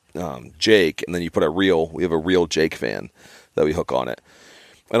Jake, and then you put we have a real Jake fan that we hook on it.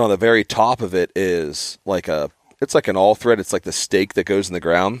 And on the very top of it is it's like an all thread. It's like the stake that goes in the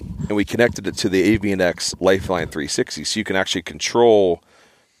ground, and we connected it to the AV&X Lifeline 360, so you can actually control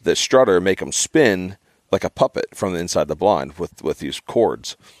the strutter, make them spin like a puppet from the inside the blind with these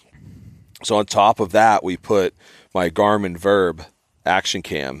cords. So on top of that, we put my Garmin Verb action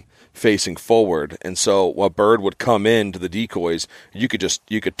cam facing forward, and so when a bird would come into the decoys, you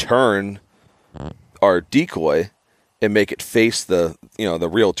could turn our decoy and make it face the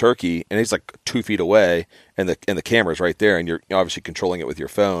real turkey, and he's like 2 feet away, and the camera's right there, and you're obviously controlling it with your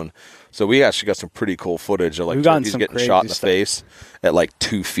phone. So we actually got some pretty cool footage of We've gotten turkeys some getting crazy shot in the stuff. face at like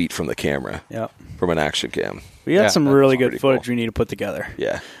 2 feet from the camera. Yeah. From an action cam. We got some that's really pretty good footage cool. we need to put together.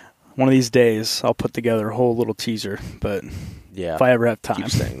 Yeah. One of these days, I'll put together a whole little teaser, but Yeah. if I ever have time. Keep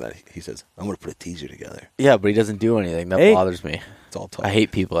saying that. He says, I'm going to put a teaser together. Yeah, but he doesn't do anything. That Hey. bothers me. It's all talk. I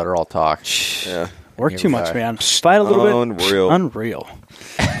hate people that are all talk. Yeah. Work Here too we much, are. man. If I had a little bit. Unreal. Unreal.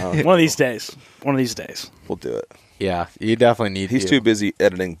 One of these days. One of these days. We'll do it. Yeah, you definitely need He's to. too busy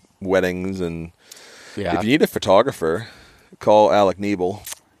editing weddings, and Yeah. if you need a photographer, call Alec Nebel,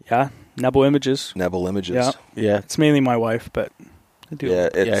 Yeah. Nebel Images. Nebel Images. Yeah. Yeah. It's mainly my wife, but I do. Yeah,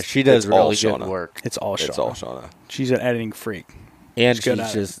 Yeah, she does it's all really good Shauna. work. It's all It's Shauna. all Shauna. She's an editing freak. And She's good she's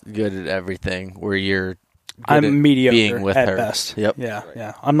at it. just good at everything where you're good I'm at mediocre being with at her. best. Yep. Yeah,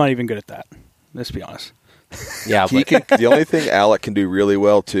 yeah. I'm not even good at that. Let's be honest. Yeah, He but can. The only thing Alec can do really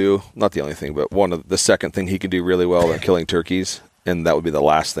well too, not the only thing, but the second thing he can do really well at killing turkeys, and that would be the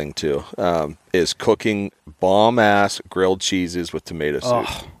last thing too, is cooking bomb ass grilled cheeses with tomato soup.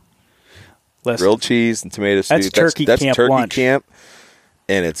 Oh. Listen, Grilled cheese and tomato soup. That's turkey that's camp turkey lunch. camp,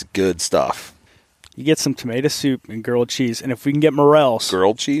 and it's good stuff. you get some tomato soup and grilled cheese, and if we can get morels,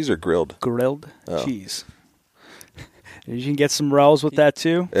 Grilled cheese or grilled? grilled Oh. cheese. You can get some morels with that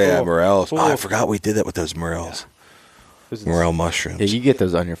too. Yeah, Oh. morels. Oh, I Oh. forgot we did that with those morels. Morel mushrooms. yeah, you get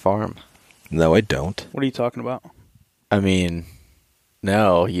those on your farm. No, I don't. What are you talking about? I mean,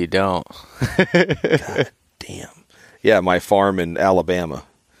 no, you don't. Damn. Yeah, my farm in Alabama.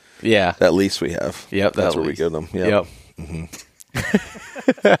 Yeah. That lease we have. Yep, That's that where we lease. get them. Yep. Yep.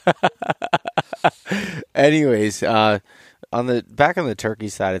 Anyways, on the turkey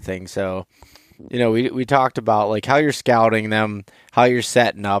side of things, so we talked about like how you're scouting them, how you're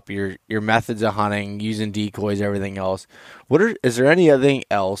setting up your methods of hunting, using decoys, everything else. Is there anything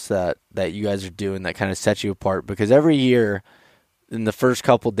else that you guys are doing that kind of sets you apart? Because every year, in the first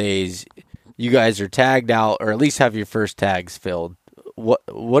couple days, you guys are tagged out, or at least have your first tags filled.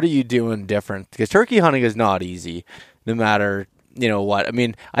 What are you doing different? Because turkey hunting is not easy, no matter you know what? I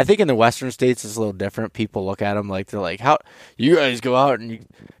mean, I think in the western states it's a little different. People look at them like they're like, how you guys go out and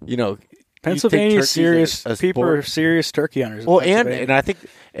you know. Pennsylvania is serious. People are serious turkey hunters. Well, and I think,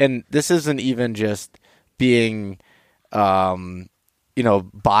 and this isn't even just being, biased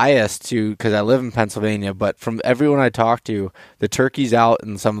to because I live in Pennsylvania, but from everyone I talk to, the turkeys out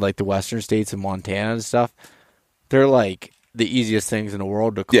in some of like the western states and Montana and stuff, they're like the easiest things in the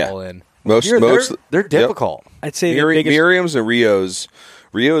world to call in. They're difficult. Yep. I'd say the biggest Merriam's and Rios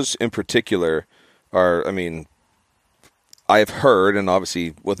in particular are. I mean, I've heard, and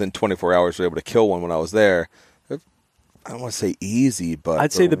obviously within 24 hours we were able to kill one when I was there. I don't want to say easy, but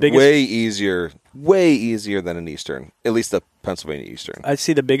I'd say the biggest way easier than an Eastern, at least the Pennsylvania Eastern. I'd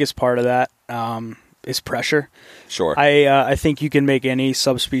say the biggest part of that is pressure. Sure. I think you can make any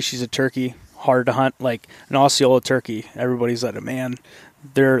subspecies of turkey hard to hunt, like an Osceola turkey. Everybody's like, man,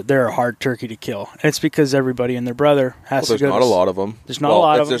 they're a hard turkey to kill. And it's because everybody and their brother has to go. There's not a lot of them. There's not a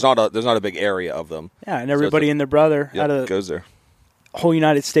lot of them. There's not a big area of them. Yeah, and everybody and their brother out of goes there. Whole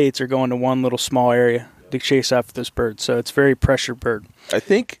United States are going to one little small area to chase after this bird. So it's very pressure bird. I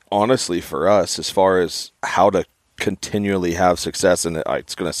think, honestly, for us, as far as how to continually have success, and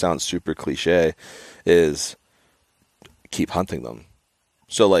it's going to sound super cliche, is keep hunting them.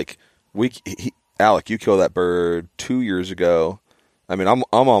 So, like, Alec, you killed that bird 2 years ago. I mean, I'm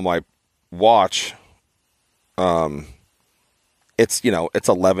on my watch. It's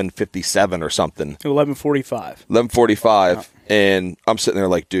 11:57 or something. 11:45. 11:45, and I'm sitting there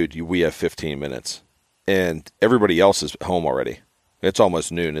like, dude, we have 15 minutes, and everybody else is home already. It's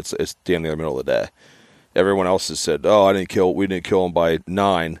almost noon. It's damn near the middle of the day. Everyone else has said, oh, we didn't kill them by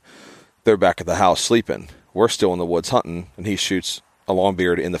 9. They're back at the house sleeping. We're still in the woods hunting, and he shoots a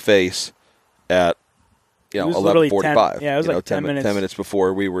longbeard in the face at 11:45. Yeah, it was like 10 minutes. 10 minutes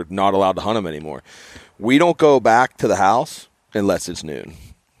before we were not allowed to hunt them anymore. We don't go back to the house unless it's noon.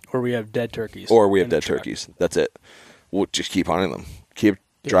 Or we have dead turkeys. Turkeys. That's it. We'll just keep hunting them.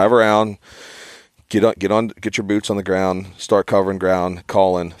 Drive around, get your boots on the ground, start covering ground,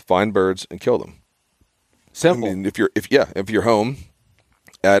 call in, find birds, and kill them. Simple. I mean, if you're home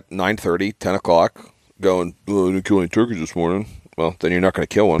at 9:30, 10 o'clock, going, oh, I didn't kill any turkeys this morning. Well, then you're not going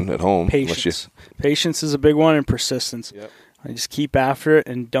to kill one at home. Patience is a big one, and persistence. Yep. I just keep after it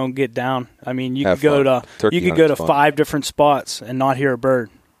and don't get down. I mean, you could go to 5 different spots and not hear a bird.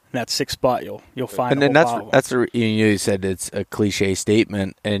 In that 6th spot, you'll find. And then that's you said it's a cliche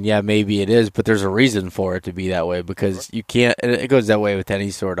statement, and yeah, maybe it is, but there's a reason for it to be that way because you can't. And it goes that way with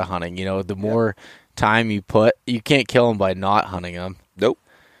any sort of hunting. You know, the more time you put, you can't kill them by not hunting them. Nope.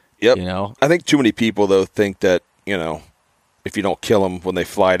 Yep. You know, I think too many people though think that if you don't kill them when they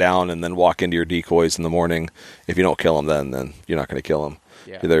fly down and then walk into your decoys in the morning, if you don't kill them then you're not going to kill them.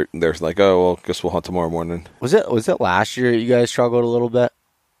 Yeah. They're like, oh, well, guess we'll hunt tomorrow morning. Was it last year you guys struggled a little bit?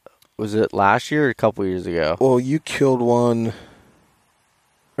 Was it last year or a couple years ago? Well, you killed one.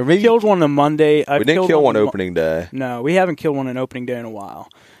 Or maybe killed one on Monday. We didn't kill one opening day. No, we haven't killed one on opening day in a while.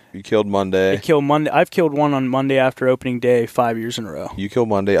 You killed Monday. I've killed one on Monday after opening day 5 years in a row. You killed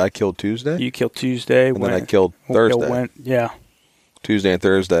Monday. I killed Tuesday. You killed Tuesday. And then I killed Thursday. Tuesday and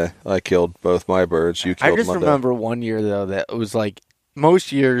Thursday, I killed both my birds. You killed Monday. I just remember one year, though, that it was like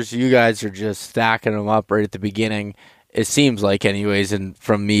most years you guys are just stacking them up right at the beginning. It seems like anyways, and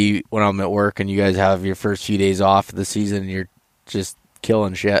from me when I'm at work and you guys have your first few days off of the season and you're just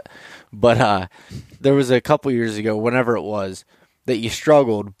killing shit. But there was a couple years ago, whenever it was, that you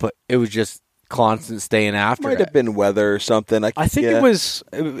struggled, but it was just constant staying after Might have been weather or something. I think it was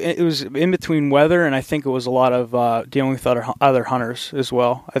in between weather, and I think it was a lot of dealing with other hunters as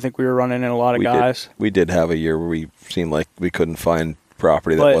well. I think we were running in a lot of guys. We did have a year where we seemed like we couldn't find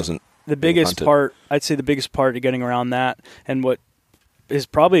property that wasn't the biggest hunted. part. I'd say the biggest part of getting around that, and what is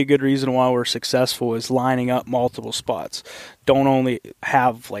probably a good reason why we're successful, is lining up multiple spots. Don't only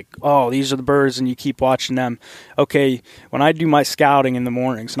have like, oh, these are the birds and you keep watching them. Okay, when I do my scouting in the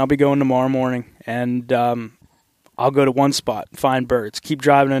mornings, and I'll be going tomorrow morning, and I'll go to one spot, find birds, keep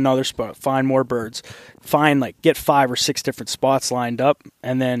driving to another spot, find more birds, get 5 or 6 different spots lined up,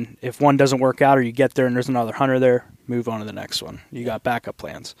 and then if one doesn't work out or you get there and there's another hunter there, move on to the next one. You got backup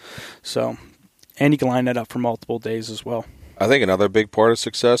plans. So, and you can line that up for multiple days as well. I think another big part of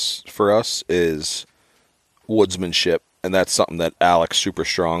success for us is woodsmanship, and that's something that Alec's super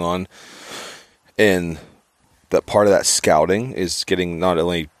strong on. And that part of that scouting is getting not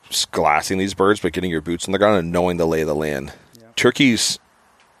only glassing these birds, but getting your boots on the ground and knowing the lay of the land. Yeah. Turkeys,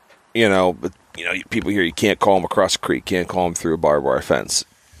 people here, you can't call them across a creek, can't call them through a barbed wire fence,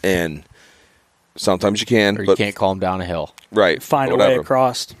 and sometimes you can, or you can't call them down a hill. Right, find a way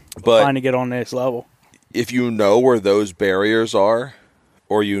across, find to get on this level. if you know where those barriers are,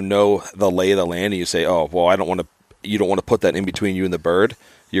 or you know the lay of the land, and you say, "Oh, well, you don't want to put that in between you and the bird,"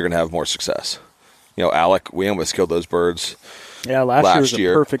 you're going to have more success. You know, Alec, we almost killed those birds. Yeah, last year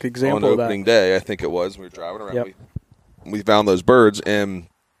was a perfect example on of that. opening day, I think it was. We were driving around. Yep. We found those birds, and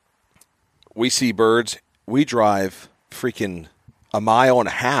we see birds. We drive freaking a mile and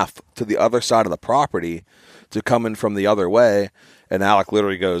a half to the other side of the property to come in from the other way, and Alec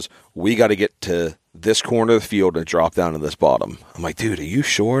literally goes, "We got to get to this corner of the field and drop down to this bottom." I'm like, "Dude, are you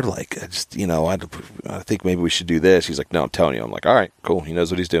sure? Like, I think maybe we should do this." He's like, "No, I'm telling you." I'm like, "All right, cool." He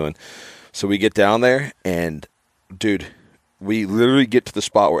knows what he's doing. So we get down there, and dude, we literally get to the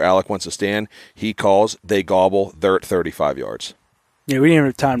spot where Alec wants to stand. He calls, they gobble, they're at 35 yards. Yeah, we didn't even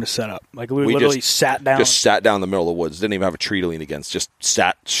have time to set up. Like, we literally sat down. Just sat down in the middle of the woods. Didn't even have a tree to lean against. Just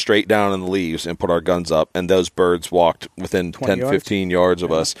sat straight down in the leaves and put our guns up, and those birds walked within 10, 15 yards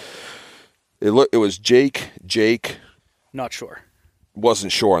of us. It was Jake. Not sure.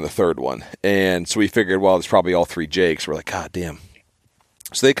 Wasn't sure on the third one. And so we figured, well, there's probably all three Jakes. We're like, God damn.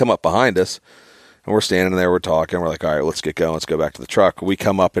 So they come up behind us, and we're standing there, we're talking. We're like, all right, let's get going. Let's go back to the truck. We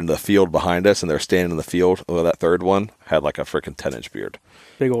come up into the field behind us, and they're standing in the field. Oh, that third one had like a freaking 10-inch beard.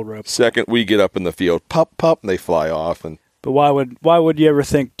 Big old rope. Second, we get up in the field, pop, and they fly off. And But why would you ever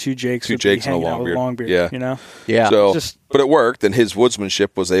think two Jakes would be and a hanging out with long beard? Yeah. You know? Yeah. So, but it worked, and his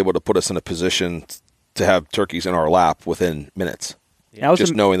woodsmanship was able to put us in a position to have turkeys in our lap within minutes. Yeah.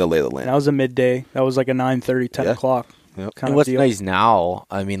 Just knowing the lay of the land. That was a midday. That was like a 9:30, 10 o'clock. Yep. And what's nice now,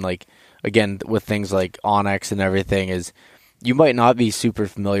 I mean, like, again, with things like Onyx and everything, is you might not be super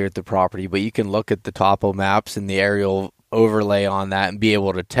familiar with the property, but you can look at the topo maps and the aerial overlay on that and be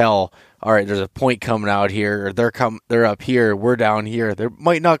able to tell, all right, there's a point coming out here, or they're up here, we're down here. They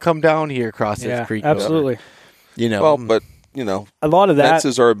might not come down here across this creek. Absolutely. You know, Well, but, you know, a lot of that.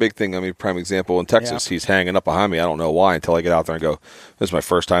 fences are a big thing. I mean, prime example in Texas, he's hanging up behind me. I don't know why until I get out there and go, this is my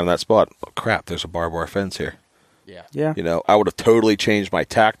first time in that spot. Oh, crap, there's a barbed wire fence here. Yeah. You know, I would have totally changed my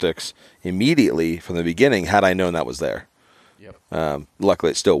tactics immediately from the beginning had I known that was there. Yep.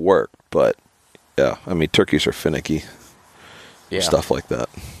 Luckily, it still worked. But, yeah, I mean, turkeys are finicky. Yeah. Stuff like that.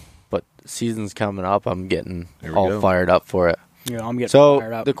 But season's coming up. I'm getting There we all go. fired up for it. Yeah, I'm getting So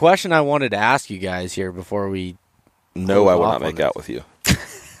fired up. the question I wanted to ask you guys here before we No, I will off not on make this. out with you.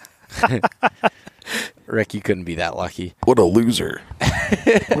 Rick, you couldn't be that lucky. What a loser. What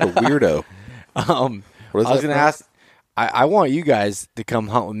a weirdo. I What is was that going to from? ask. I want you guys to come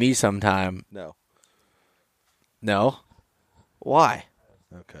hunt with me sometime. No. No, why?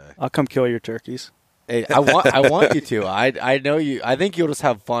 Okay. I'll come kill your turkeys. Hey, I want you to. I know you. I think you'll just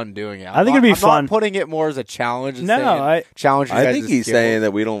have fun doing it. I think it'd be I'm fun. Not putting it more as a challenge. And No, saying, challenge. You I guys' think he's skills. saying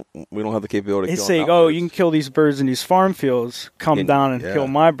that we don't have the capability to He's kill saying, them "Oh, outwards. you can kill these birds in these farm fields. Come And- down and yeah. kill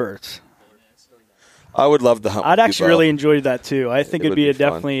my birds." I would love to hunt I'd with you, actually Bo. really enjoy that too. I think It it'd would be a fun.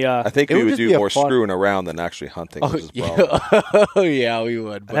 definitely. I think It we would would just do be a more fun- screwing around than actually hunting. Oh, Which is the problem. oh yeah, we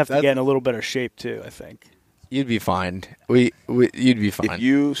would. I'd But have to that's- get in a little better shape too. I think. You'd be fine. You'd be fine. If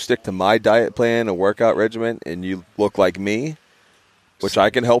you stick to my diet plan and workout regimen and you look like me, which I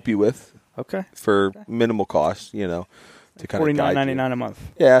can help you with Okay. for minimal cost, you know, to kind of guide $49.99 a month.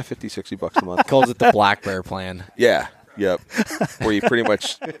 you. Yeah, $50-$60 a month. calls it the black bear plan. Yeah. Yep. Where you pretty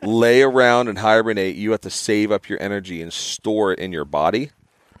much lay around and hibernate. You have to save up your energy and store it in your body.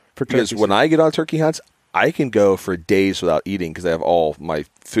 For Because turkeys. when I get on turkey hunts, I can go for days without eating because I have all my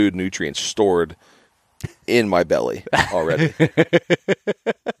food nutrients stored in my belly already.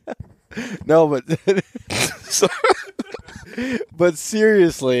 No, but but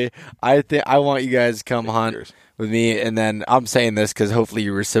seriously, I think I want you guys to come hunt Cheers. with me, and then I'm saying this because hopefully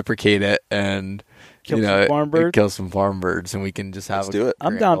you reciprocate it and Kill you some know farm birds? kill some farm birds, and we can just have Let's do it.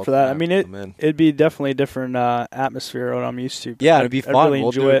 I'm great down old for that. I time. mean, I'm in. it'd be definitely a different atmosphere what I'm used to. Yeah, it'd be I'd fun. really We'll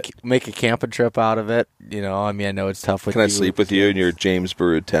enjoy do it. make a camping trip out of it. You know, I mean, I know it's tough with Can you. I sleep with you in your James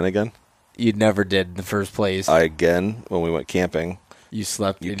Baroud tent again? You never did in the first place. Again, when we went camping. You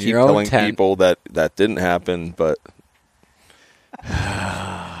slept You in keep your own telling tent. people that didn't happen, but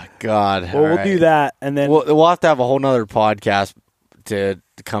God. Well, all we'll right. do that, and then We'll have to have a whole nother podcast to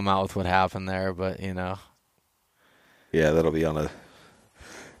come out with what happened there, but you know. yeah, that'll be on a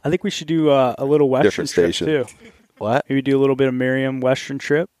I think we should do a little Western Different trip station. too. What? Maybe do a little bit of Merriam Western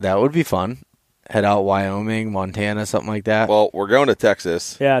trip. That would be fun. Head out Wyoming, Montana, something like that. well, we're going to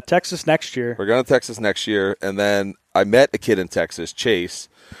Texas. Yeah, Texas next year. We're going to Texas next year, and then I met a kid in Texas, Chase,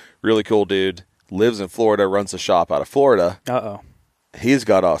 really cool dude, lives in Florida, runs a shop out of Florida. Uh-oh. He's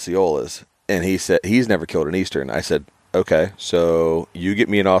got Osceolas, and he said he's never killed an Eastern. I said, okay, so you get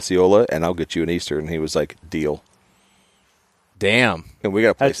me an Osceola, and I'll get you an Eastern. And he was like, deal. Damn. And we got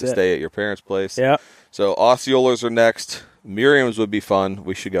a place That's to it. stay at your parents' place. Yeah. So Osceolas are next. Miriam's would be fun.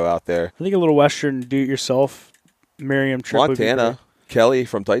 We should go out there. I think a little Western do-it-yourself Miriam trip would be Montana, Kelly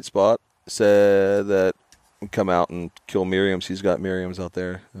from Tight Spot said that we come out and kill Miriam's. He's got Miriam's out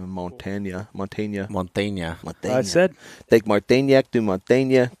there in Montana. Montana. great. I said, Take Martagnac to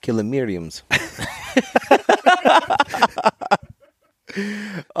Montana, killing Miriam's.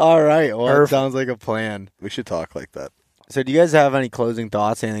 All right. Well, it Perfect. sounds like a plan. We should talk like that. So do you guys have any closing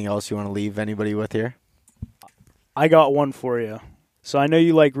thoughts? Anything else you want to leave anybody with here? I got one for you. So I know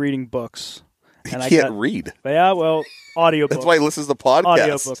you like reading books. And He I can't got, read. Yeah, well, audiobooks. That's why he listens to podcasts.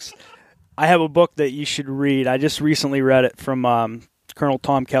 Audiobooks. I have a book that you should read. I just recently read it from Colonel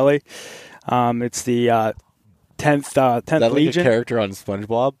Tom Kelly. It's the 10th That like a Legion. character on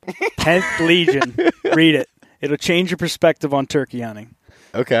SpongeBob? 10th Legion. Read it. It'll change your perspective on turkey hunting.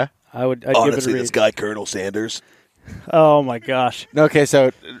 Okay. I'd give it a read. guy, Colonel Sanders. Oh, my gosh. Okay,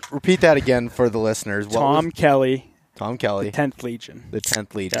 so repeat that again for the listeners. What Tom was- Kelly, Tom Kelly, 10th Legion. the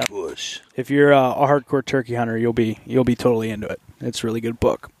 10th Legion. Bush. If you're a hardcore turkey hunter, you'll be totally into it. It's a really good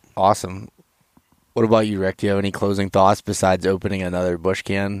book. Awesome. What about you, Rick? Do you have any closing thoughts besides opening another bush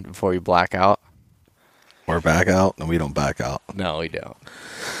can before you black out? We're back out, and we don't back out. No, we don't.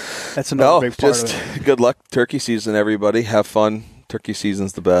 That's another No, big part just of it. good luck turkey season, everybody. Have fun. Turkey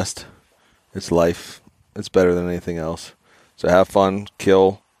season's the best. It's life. It's better than anything else. So have fun,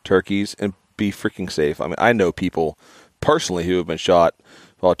 kill turkeys, and be freaking safe. I mean, I know people personally who have been shot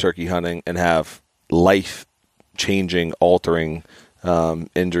while turkey hunting and have life-changing, altering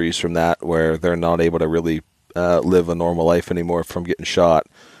injuries from that, where they're not able to really live a normal life anymore from getting shot.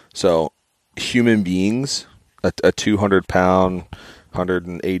 So human beings, a 200-pound,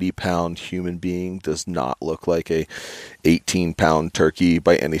 180-pound human being does not look like a 18-pound turkey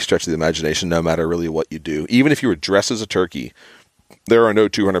by any stretch of the imagination, no matter really what you do. Even if you were dressed as a turkey, there are no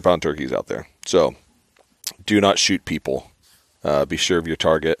 200-pound turkeys out there. So do not shoot people. Be sure of your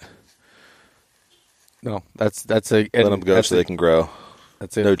target. No, that's a Let them go so they can grow.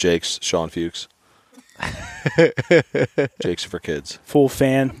 That's it. No Jakes, Sean Fuchs. Jakes are for kids. Full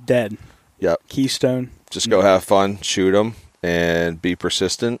fan, dead. Yep. Keystone. Just go have fun, shoot them, and be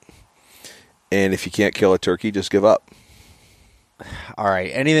persistent. And if you can't kill a turkey, just give up. All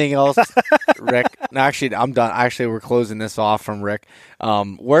right. Anything else, Rick? No, actually, I'm done. Actually, we're closing this off from Rick.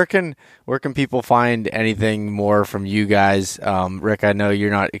 Where can people find anything more from you guys? Rick, I know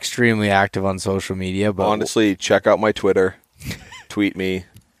you're not extremely active on social media, but Honestly, check out my Twitter. Tweet me.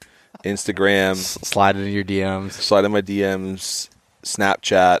 Instagram. slide into your DMs. Slide in my DMs.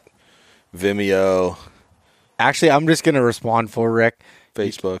 Snapchat. Vimeo. Actually, I'm just going to respond for Rick.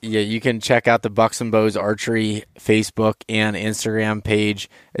 Facebook. Yeah, you can check out the Bucks and Bows Archery Facebook and Instagram page,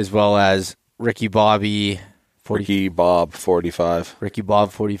 as well as Ricky Bobby 40, Ricky Bob 45. Ricky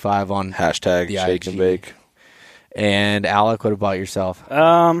Bob 45 on Hashtag The shake and IG. bake. And Alec. What about yourself? You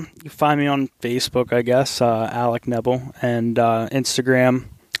can find me on Facebook, I guess, Alec Nebel, and Instagram,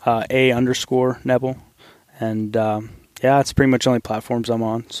 _Nebel. And yeah, it's pretty much the only platforms I'm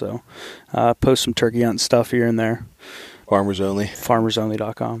on. So post some turkey hunt stuff here and there. Farmers only.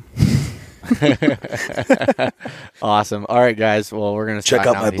 FarmersOnly.com. Awesome. All right, guys. Well, we're gonna Check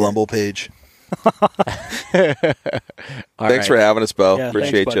sign out my here. Blumble page. All Thanks for right. having us, Bo. Yeah,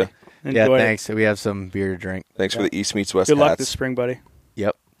 Appreciate thanks, you. buddy. Yeah, Enjoyed it. thanks. We have some beer to drink. Thanks for the East Meets West Good luck hats. this spring, buddy.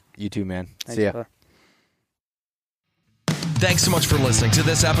 Yep. You too, man. Thanks, See ya. brother. Thanks so much for listening to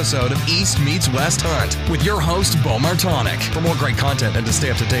this episode of East Meets West Hunt with your host, Bo Martonic. For more great content and to stay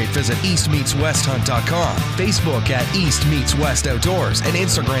up to date, visit eastmeetswesthunt.com, Facebook at East Meets West Outdoors, and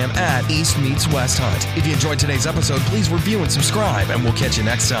Instagram at East Meets West Hunt. If you enjoyed today's episode, please review and subscribe, and we'll catch you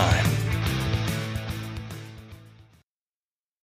next time.